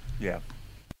Tekkers? Yeah.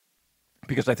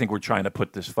 Because I think we're trying to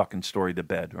put this fucking story to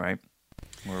bed, right?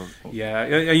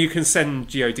 Yeah, you can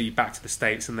send GOD back to the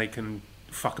States and they can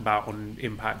fuck about on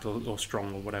Impact or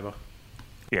Strong or whatever.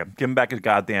 Yeah, give him back his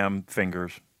goddamn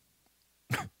fingers.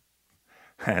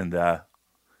 And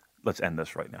let's end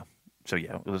this right now. So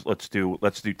yeah, let's do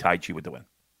Taichi with the win.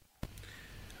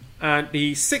 And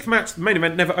the sixth match, the main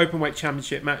event, Never Openweight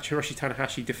Championship match, Hiroshi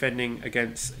Tanahashi defending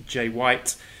against Jay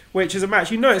White. which is a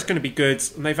match it's going to be good,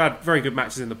 and they've had very good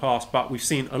matches in the past, but we've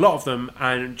seen a lot of them,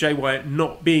 and Jay White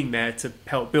not being there to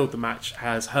help build the match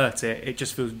has hurt it. It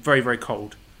just feels very, very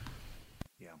cold.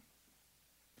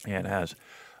 Yeah, it has.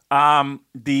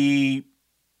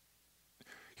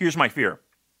 Here's my fear.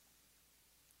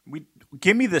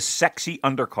 Give me the sexy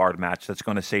undercard match that's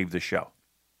going to save the show.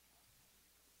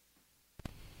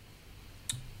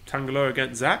 Tanga Loa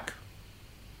against Zack.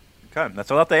 Okay, that's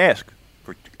all I have to ask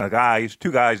for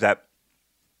two guys that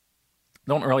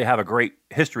don't really have a great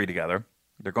history together.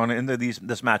 They're going into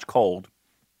this match cold.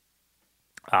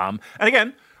 And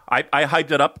again, I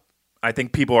hyped it up. I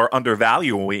think people are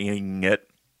undervaluing it.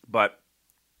 But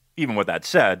even with that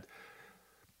said,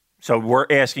 so we're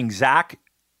asking Zack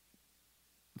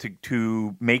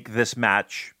to make this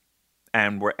match,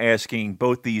 and we're asking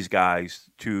both these guys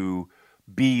to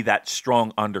be that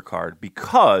strong undercard,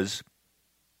 because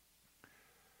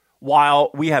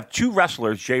while we have two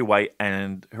wrestlers, Jay White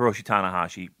and Hiroshi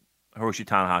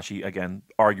Tanahashi, again,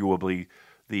 arguably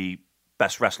the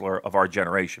best wrestler of our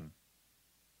generation.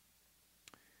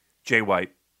 Jay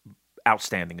White,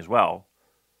 outstanding as well.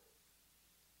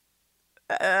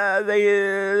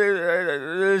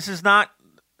 This is not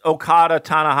Okada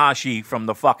Tanahashi from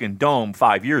the fucking Dome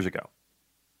 5 years ago.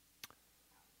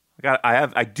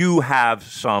 I do have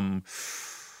some.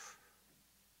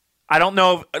 I don't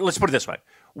know. Let's put it this way: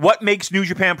 what makes New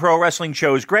Japan Pro Wrestling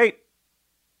shows great?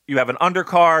 You have an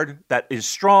undercard that is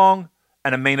strong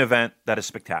and a main event that is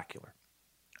spectacular.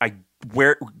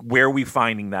 Where are we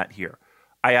finding that here?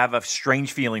 I have a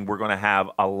strange feeling we're going to have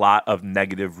a lot of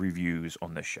negative reviews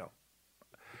on this show,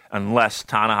 unless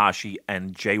Tanahashi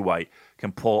and Jay White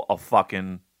can pull a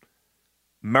fucking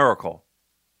miracle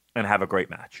and have a great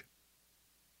match.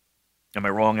 Am I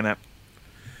wrong in that?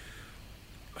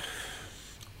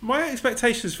 My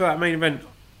expectations for that main event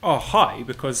are high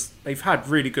because they've had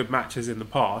really good matches in the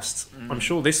past. I'm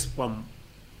sure this one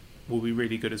will be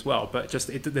really good as well, but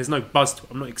there's no buzz to it.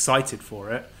 I'm not excited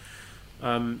for it.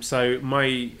 So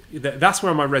that's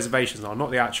where my reservations are,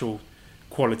 not the actual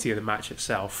quality of the match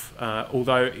itself.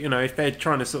 Although, if they're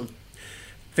trying to sort of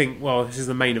think, well, this is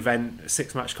the main event, a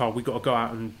 6-match card, we've got to go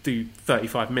out and do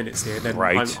 35 minutes here, then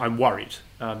right. I'm worried.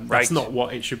 That's not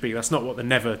what it should be. That's not what the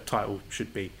Never title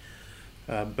should be.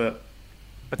 But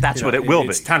that's what it will be.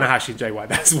 It's Tanahashi and Jay White.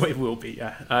 That's what it will be,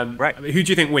 yeah. Right. I mean, who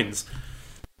do you think wins?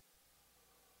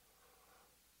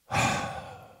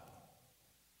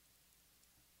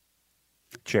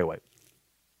 Jay White.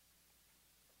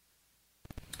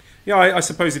 Yeah, I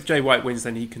suppose if Jay White wins,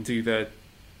 then he can do the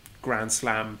Grand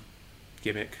Slam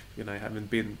gimmick, having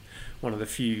been one of the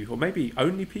few, or maybe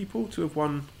only people to have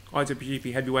won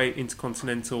IWGP Heavyweight,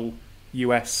 Intercontinental,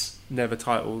 US Never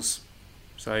titles.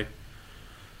 So,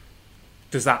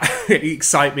 does that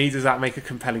excite me? Does that make a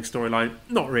compelling storyline?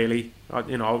 Not really.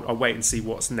 I'll wait and see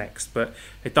what's next. But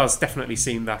it does definitely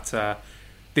seem that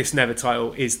this Never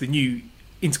title is the new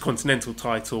Intercontinental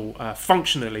title,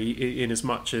 functionally, in as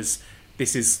much as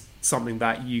this is something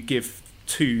that you give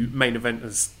two main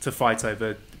eventers to fight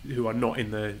over who are not in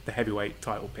the heavyweight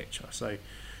title picture. So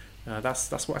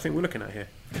that's what I think we're looking at here.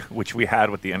 Which we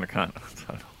had with the Intercontinental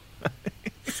title.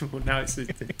 Well, now it's a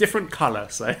different colour,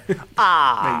 so there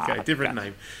you go, different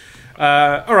name.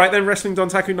 All right, then Wrestling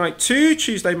Dontaku Night 2,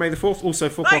 Tuesday, May the 4th, also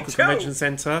 4 o'clock at Convention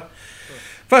Centre.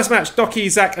 First match, Doki,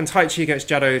 Zack and Taichi against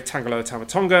Jado, Tanga Loa, Tama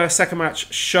Tonga. Second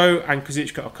match, Sho and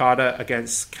Kazuchika Okada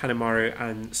against Kanemaru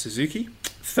and Suzuki.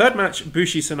 Third match,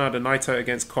 Bushi, Sanada, Naito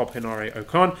against Cobb, Hinare,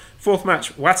 Okan. Fourth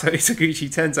match, Wato, Taguchi,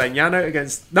 Tenzan, Yano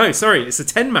against... No, sorry, it's a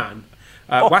 10-man.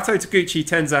 Wato, Taguchi,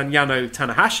 Tenzan, Yano,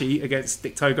 Tanahashi against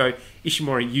Dick Togo,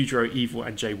 Ishimori, Yujiro, Evil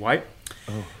and Jay White.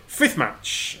 Fifth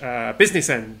match, Business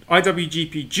End,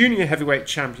 IWGP Junior Heavyweight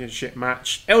Championship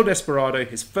match. El Desperado,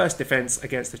 his first defense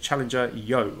against the challenger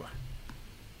Yo.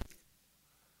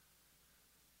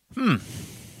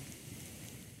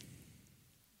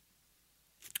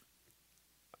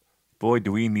 Boy,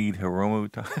 do we need Hiromu.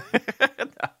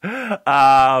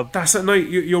 No,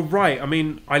 you're right. I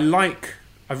mean, I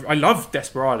love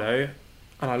Desperado,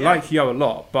 and I like Yo a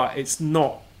lot, but it's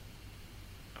not.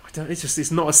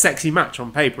 It's not a sexy match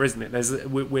on paper, isn't it?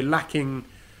 We're lacking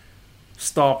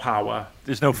star power.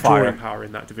 There's no fire, drawing power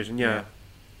in that division. Yeah.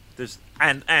 There's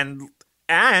and I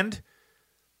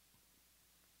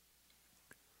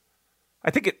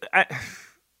think all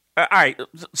right.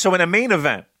 So in a main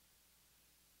event,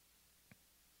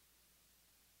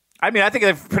 I think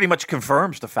it pretty much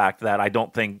confirms the fact that I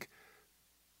don't think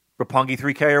Roppongi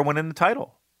 3K are winning the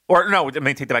title. Or no, I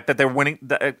mean, take the fact that they're winning.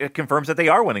 It confirms that they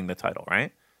are winning the title,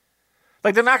 right?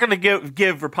 Like, they're not going to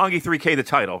give Roppongi 3K the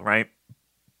title, right?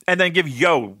 And then give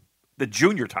Yo the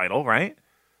junior title, right?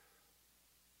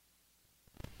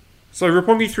 So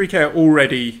Roppongi 3K are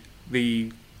already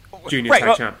the junior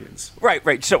tag champions.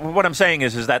 Right. So what I'm saying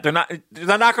is that they're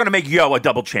not going to make Yo a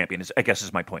double champion. I guess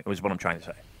is my point. Was what I'm trying to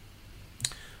say.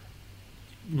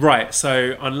 Right.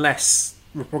 So unless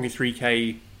Roppongi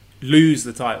 3K lose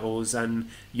the titles and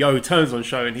Yo turns on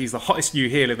Show and he's the hottest new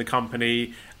heel in the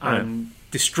company and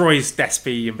destroys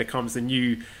Despy and becomes the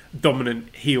new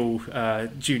dominant heel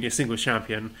junior singles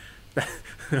champion,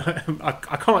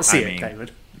 I can't see it,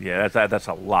 David. Yeah, that's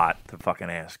a lot to fucking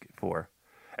ask for,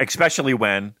 especially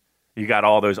when you got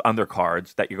all those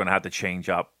undercards that you're going to have to change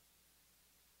up.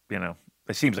 You know,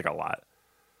 it seems like a lot.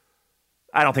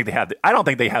 I don't think they have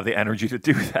the energy to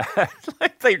do that.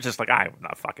 They're just like, I'm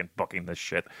not fucking booking this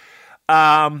shit.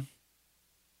 I'll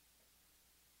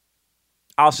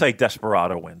say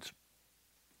Desperado wins.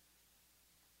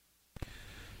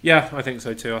 Yeah, I think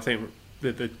so too. I think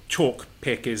the chalk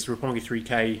pick is Roppongi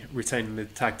 3K retaining the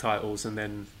tag titles and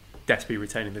then Despy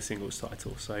retaining the singles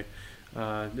title. So,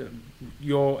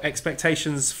 your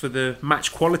expectations for the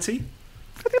match quality?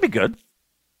 I think it'll be good.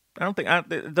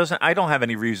 I don't have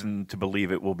any reason to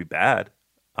believe it will be bad.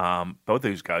 Both of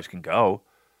these guys can go.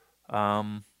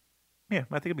 Yeah, I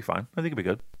think it'll be fine. I think it'll be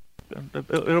good.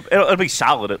 It'll be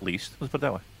solid at least. Let's put it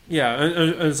that way. Yeah,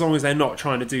 as long as they're not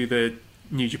trying to do the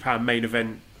New Japan main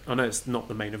event. I know it's not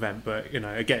the main event, but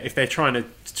again, if they're trying to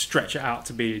stretch it out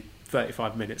to be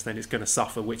 35 minutes, then it's going to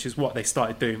suffer, which is what they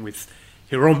started doing with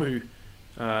Hiromu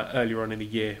earlier on in the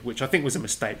year, which I think was a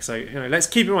mistake. So let's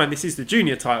keep in mind this is the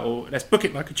junior title. Let's book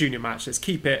it like a junior match. Let's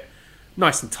keep it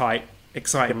nice and tight,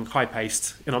 exciting, high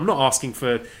paced. And I'm not asking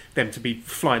for them to be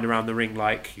flying around the ring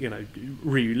like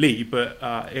Ryu Lee, but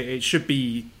it should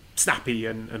be snappy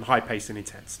and high paced and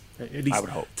intense. At least I would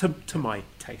hope. To my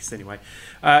taste, anyway.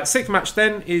 Sixth match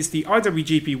then is the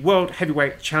IWGP World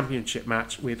Heavyweight Championship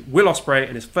match with Will Ospreay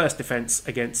in his first defense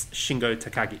against Shingo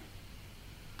Takagi.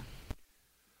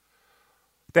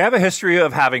 They have a history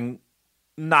of having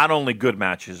not only good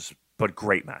matches, but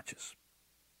great matches.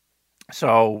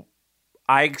 So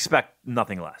I expect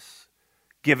nothing less.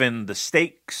 Given the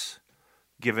stakes,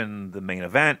 given the main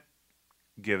event,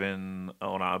 given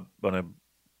on a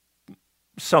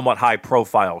somewhat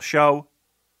high-profile show,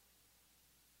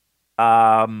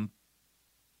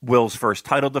 Will's first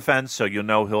title defense, so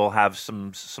he'll have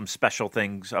some special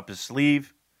things up his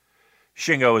sleeve.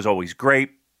 Shingo is always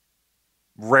great.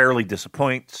 Rarely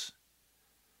disappoints.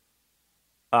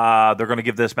 They're going to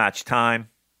give this match time.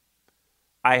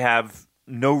 I have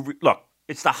look,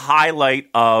 it's the highlight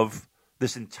of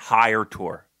this entire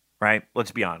tour, right?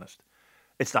 Let's be honest.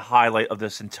 It's the highlight of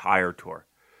this entire tour.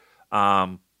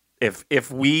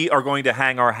 If we are going to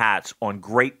hang our hats on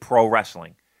great pro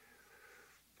wrestling,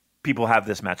 people have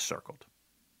this match circled.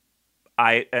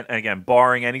 And again,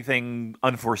 barring anything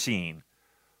unforeseen,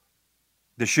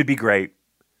 this should be great.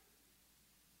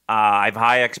 I have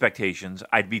high expectations.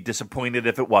 I'd be disappointed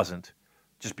if it wasn't,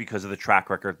 just because of the track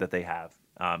record that they have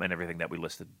and everything that we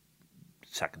listed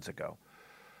seconds ago.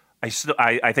 I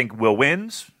think Will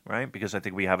wins, right? Because I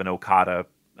think we have an Okada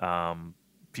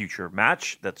future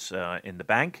match that's in the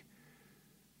bank.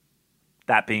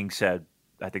 That being said,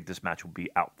 I think this match will be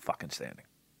out fucking standing.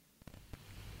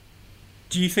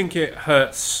 Do you think it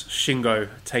hurts Shingo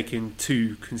taking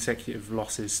 2 consecutive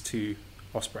losses to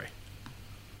Ospreay?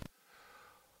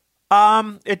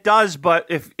 It does, but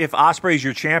if Ospreay's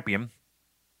your champion,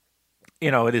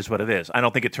 it is what it is. I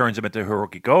don't think it turns him into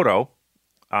Hiroki Goto.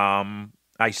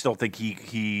 I still think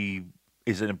he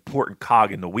is an important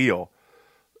cog in the wheel.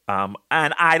 And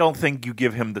I don't think you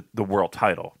give him the world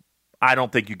title. I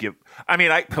don't think you give...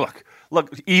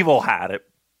 look, Evil had it.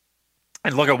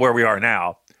 And look at where we are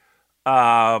now.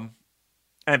 And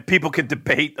people can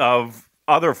debate of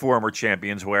other former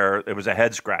champions where it was a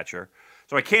head scratcher.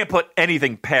 So I can't put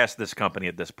anything past this company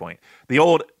at this point. The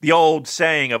old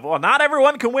saying of, well, not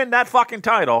everyone can win that fucking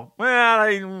title. Well,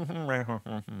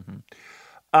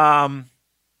 I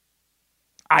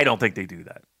don't think they do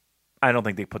that. I don't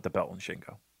think they put the belt on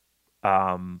Shingo.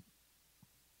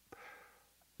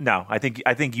 No, I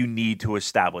think you need to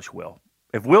establish Will.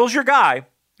 If Will's your guy,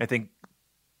 I think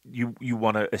you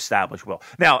want to establish Will.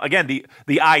 Now, again,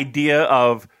 the idea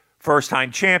of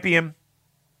first-time champion,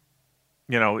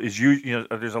 is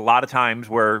there's a lot of times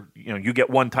where you get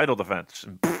one title defense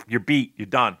and you're beat, you're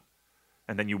done,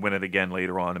 and then you win it again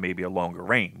later on and maybe a longer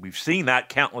reign. We've seen that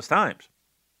countless times.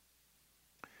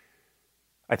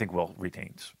 I think Will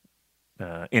retains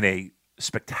in a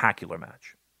spectacular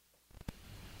match.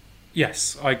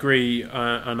 Yes, I agree,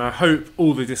 and I hope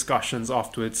all the discussions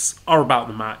afterwards are about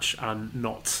the match and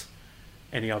not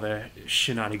any other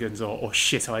shenanigans or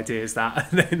shit ideas that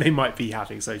they might be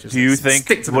having. So just do you think?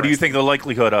 Stick to what do you think the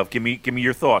likelihood of? Give me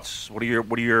your thoughts. What are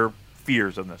your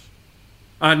fears on this?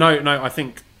 No. I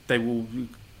think they will.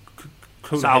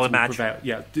 Solid match. Prevail.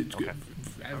 Yeah. Okay.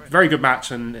 Very good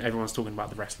match, and everyone's talking about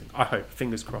the wrestling. I hope.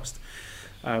 Fingers crossed.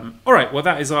 All right. Well,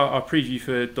 that is our preview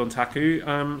for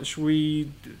Dontaku. Should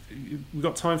we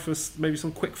got time for maybe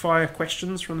some quick fire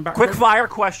questions from the back? Quick fire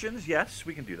questions. Yes,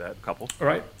 we can do that. A couple. All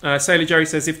right. Sailor Jerry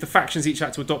says, if the factions each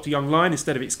had to adopt a young lion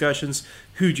instead of excursions,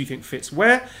 who do you think fits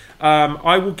where?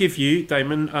 I will give you,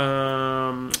 Damon,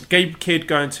 Gabe Kidd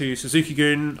going to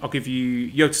Suzuki-gun. I'll give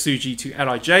you Yota Tsuji to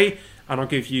LIJ. And I'll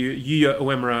give you Yuya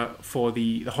Uemura for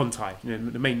the Hontai,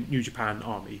 the main New Japan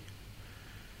army.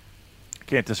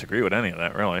 Can't disagree with any of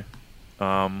that, really.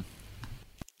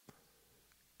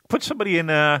 Put somebody in.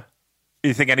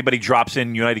 You think anybody drops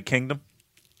in United Kingdom?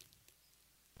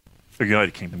 Or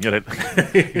United Kingdom,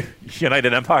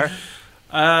 United Empire?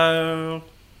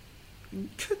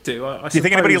 Could do. Do you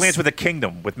think anybody lands with a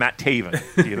kingdom with Matt Taven?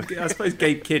 I suppose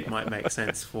Gabe Kidd might make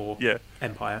sense for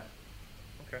Empire.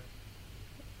 Okay.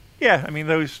 Yeah, I mean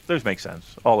those make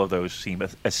sense. All of those seem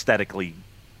aesthetically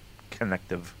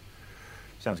connective.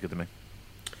 Sounds good to me.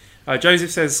 Joseph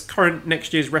says, current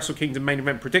next year's Wrestle Kingdom main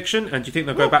event prediction, and do you think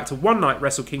they'll go back to one night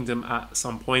Wrestle Kingdom at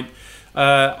some point?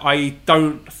 I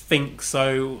don't think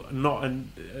so, not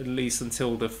at least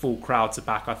until the full crowds are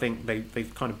back. I think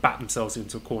they've kind of backed themselves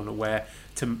into a corner where,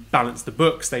 to balance the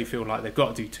books, they feel like they've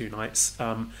got to do 2 nights.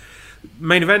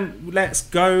 Main event, let's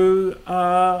go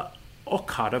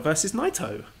Okada versus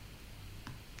Naito.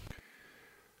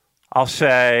 I'll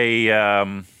say...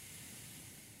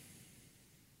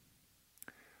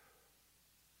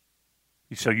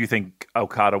 So you think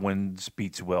Okada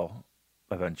beats Will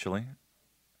eventually?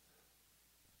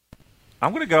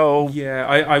 I'm going to go... Yeah,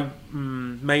 I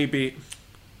maybe...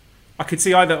 I could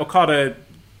see either Okada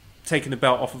taking the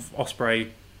belt off of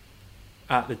Ospreay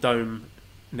at the Dome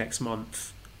next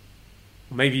month,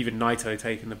 or maybe even Naito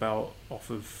taking the belt off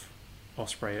of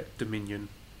Ospreay at Dominion.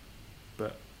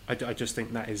 But I just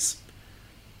think that is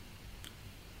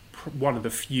one of the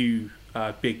few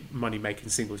big money-making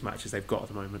singles matches they've got at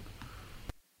the moment.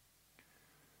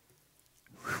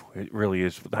 It really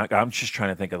is. I'm just trying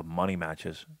to think of the money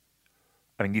matches.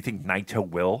 I mean, do you think Naito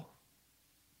will?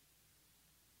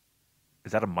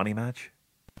 Is that a money match?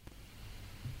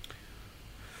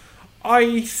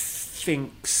 I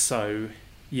think so.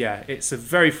 Yeah, it's a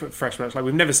very fresh match. Like,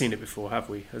 we've never seen it before, have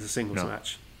we? As a singles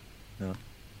match. No.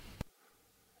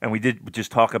 And we did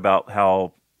just talk about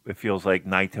how it feels like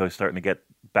Naito is starting to get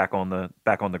back on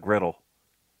the griddle.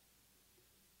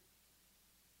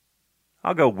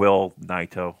 I'll go Will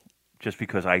Naito, just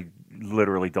because I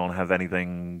literally don't have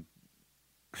anything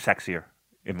sexier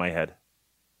in my head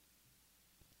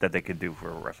that they could do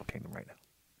for Wrestle Kingdom right now.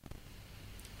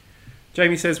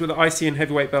 Jamie says, with the IC and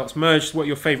heavyweight belts merged, what are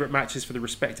your favourite matches for the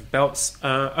respective belts?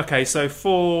 Okay, so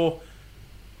for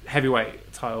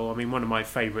heavyweight title, I mean, one of my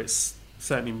favourites,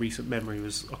 certainly in recent memory,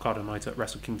 was Okada Naito at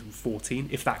Wrestle Kingdom 14,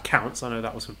 if that counts. I know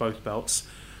that was for both belts.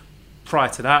 Prior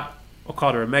to that,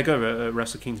 Okada Omega at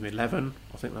Wrestle Kingdom 11.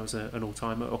 I think that was an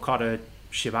all-timer. Okada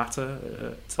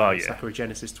Shibata at Sakura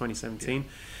Genesis 2017. Yeah.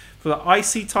 For the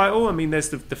IC title, I mean, there's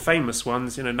the famous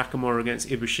ones. Nakamura against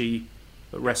Ibushi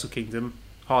at Wrestle Kingdom.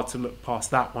 Hard to look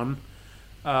past that one.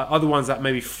 Other ones that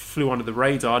maybe flew under the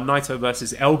radar. Naito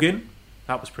versus Elgin.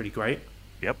 That was pretty great.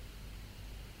 Yep.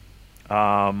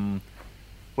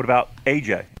 What about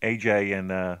AJ? AJ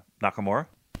and Nakamura?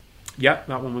 Yeah,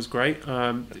 that one was great.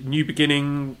 New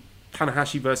Beginning...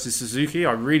 Tanahashi versus Suzuki.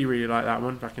 I really, really like that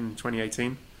one back in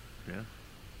 2018. Yeah.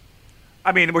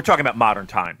 I mean, we're talking about modern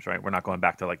times, right? We're not going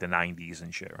back to like the 90s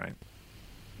and shit, right?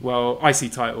 Well,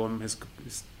 IC title is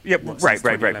right.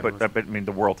 But I mean,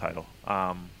 the world title.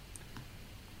 But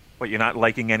you're not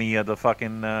liking any of the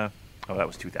fucking... that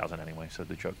was 2000 anyway, so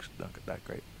the joke's not that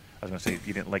great. I was going to say,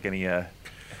 you didn't like any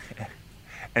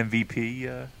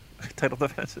MVP title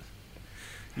defenses?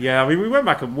 Yeah, I mean, we went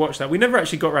back and watched that. We never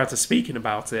actually got around to speaking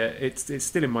about it. It's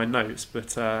still in my notes, but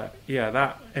that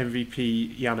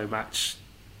MVP Yano match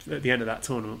at the end of that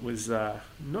tournament was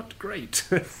not great.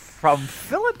 From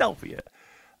Philadelphia.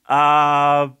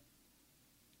 I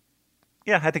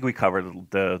think we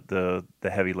covered the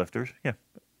heavy lifters. Yeah,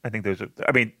 I think those are...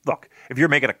 I mean, look, if you're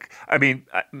making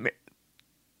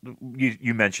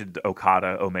you mentioned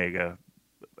Okada Omega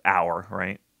hour,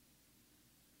 right?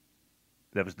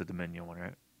 That was the Dominion one,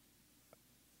 right?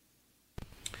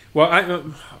 Well, I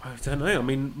don't know. I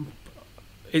mean,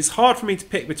 it's hard for me to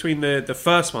pick between the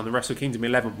first one, the Wrestle Kingdom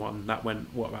 11 one, that went,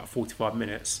 about 45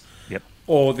 minutes? Yep.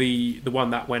 Or the one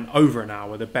that went over an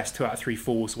hour, the best 2 out of 3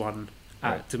 falls one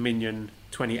at Dominion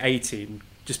 2018.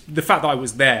 Just the fact that I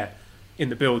was there in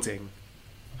the building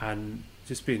and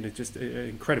just being just an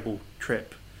incredible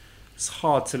trip. It's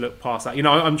hard to look past that.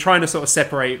 I'm trying to sort of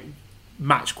separate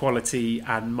match quality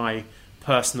and my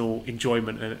personal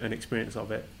enjoyment and experience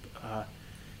of it.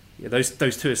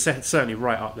 Those two are certainly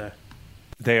right up there.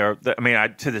 They are. I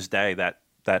mean, to this day,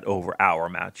 that over-hour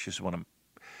match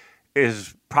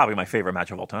is probably my favorite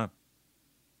match of all time.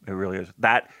 It really is.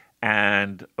 That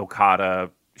and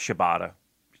Okada-Shibata.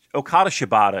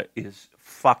 Okada-Shibata is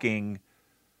fucking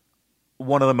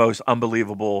one of the most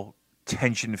unbelievable,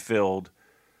 tension-filled,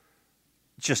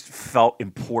 just felt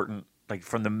important. Like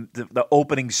from the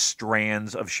opening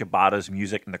strands of Shibata's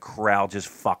music, and the crowd just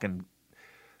fucking,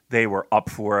 they were up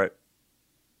for it.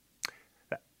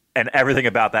 And everything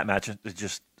about that match is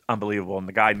just unbelievable. And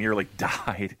the guy nearly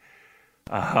died.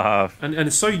 And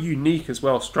it's so unique as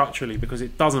well structurally, because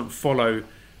it doesn't follow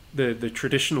the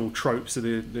traditional tropes of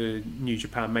the New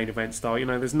Japan main event style.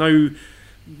 There's no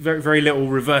very, very little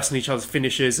reversing each other's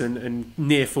finishes and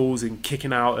near falls and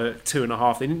kicking out at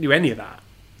 2.5. They didn't do any of that.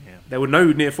 There were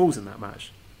no near falls in that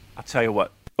match. I'll tell you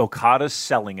what, Okada's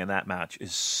selling in that match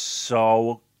is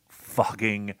so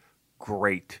fucking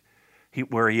great.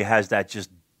 Where he has that just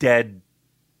dead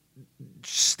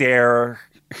stare.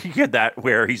 He had that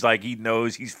where he's like, he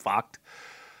knows he's fucked.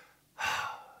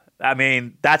 I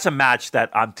mean, that's a match that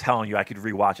I'm telling you I could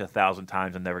rewatch 1,000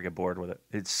 times and never get bored with it.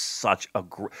 It's such a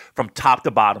from top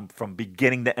to bottom, from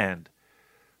beginning to end.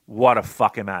 What a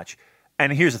fucking match.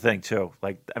 And here's the thing, too.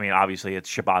 Obviously, it's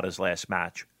Shibata's last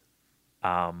match.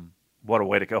 What a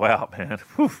way to go out, man.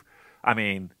 Whew.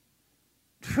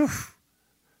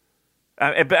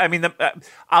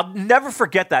 I'll never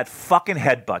forget that fucking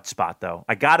headbutt spot, though.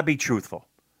 I got to be truthful.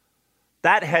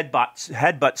 That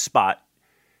headbutt spot,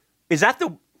 is that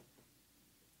the...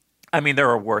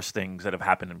 there are worse things that have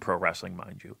happened in pro wrestling,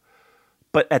 mind you.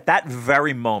 But at that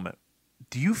very moment,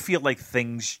 do you feel like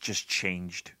things just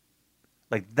changed?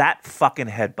 Like that fucking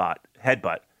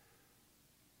headbutt.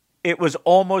 It was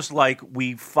almost like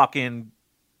we fucking...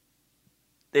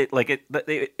 It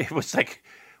was like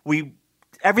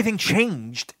everything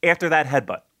changed after that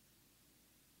headbutt.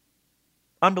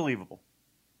 Unbelievable.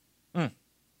 All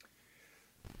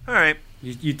right.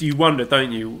 You wonder,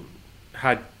 don't you,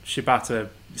 had Shibata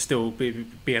still be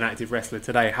an active wrestler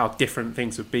today, how different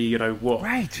things would be,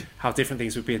 Right. How different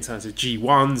things would be in terms of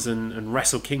G1s and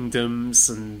Wrestle Kingdoms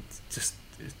and just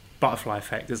butterfly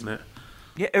effect, isn't it?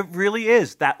 Yeah, it really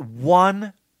is. That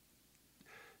one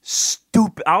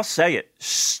stupid, I'll say it,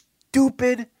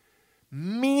 stupid,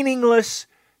 meaningless,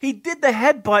 he did the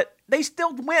headbutt, they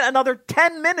still went another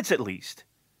 10 minutes at least.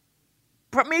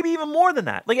 Maybe even more than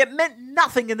that. Like, it meant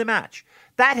nothing in the match.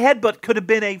 That headbutt could have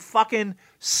been a fucking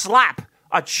slap,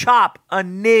 a chop, a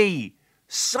knee,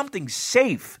 something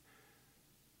safe.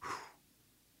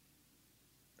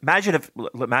 Imagine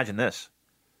this.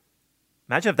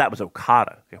 Imagine if that was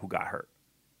Okada who got hurt.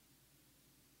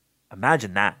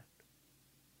 Imagine that.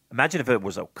 Imagine if it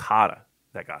was Okada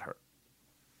that got hurt.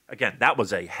 Again, that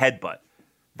was a headbutt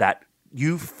that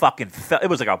you fucking felt. It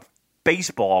was like a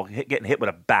baseball getting hit with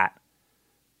a bat.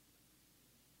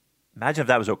 Imagine if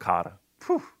that was Okada.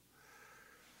 Whew.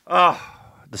 Oh,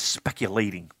 the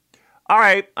speculating. All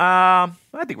right. I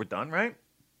think we're done, right?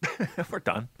 We're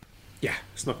done. Yeah,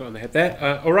 let's knock it on the head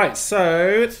there. All right.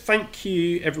 So thank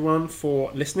you, everyone,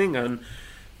 for listening, and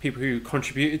people who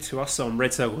contributed to us on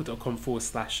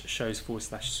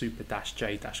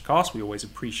redcircle.com/shows/super-j-cast. We always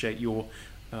appreciate your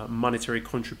monetary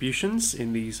contributions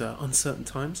in these uncertain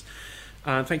times.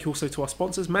 And thank you also to our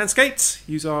sponsors, Manscaped.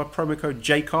 Use our promo code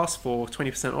JCast for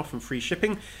 20% off and free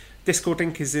shipping. Discord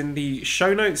link is in the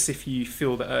show notes if you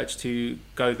feel the urge to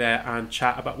go there and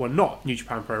chat about, well, not New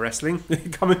Japan Pro Wrestling.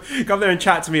 come there and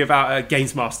chat to me about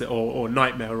Games Master or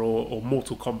Nightmare or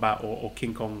Mortal Kombat or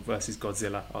King Kong versus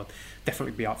Godzilla. I'll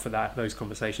definitely be up for those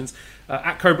conversations.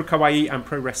 At Cobra Kawaii and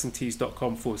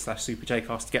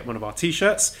ProWrestlingTees.com/SuperJcast to get one of our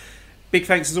t-shirts. Big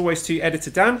thanks as always to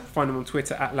editor Dan. Find him on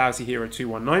Twitter at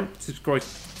LousyHero219.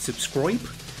 Subscribe.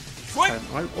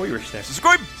 Irish there.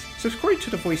 Subscribe to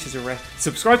the Voices of Wrestling.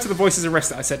 Subscribe to the Voices of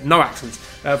Wrestling. I said no accents.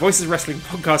 Voices of Wrestling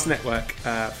Podcast Network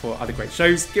for other great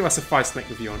shows. Give us a 5-snake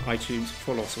review on iTunes.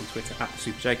 Follow us on Twitter at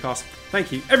SuperJcast.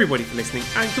 Thank you everybody for listening,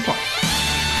 and goodbye.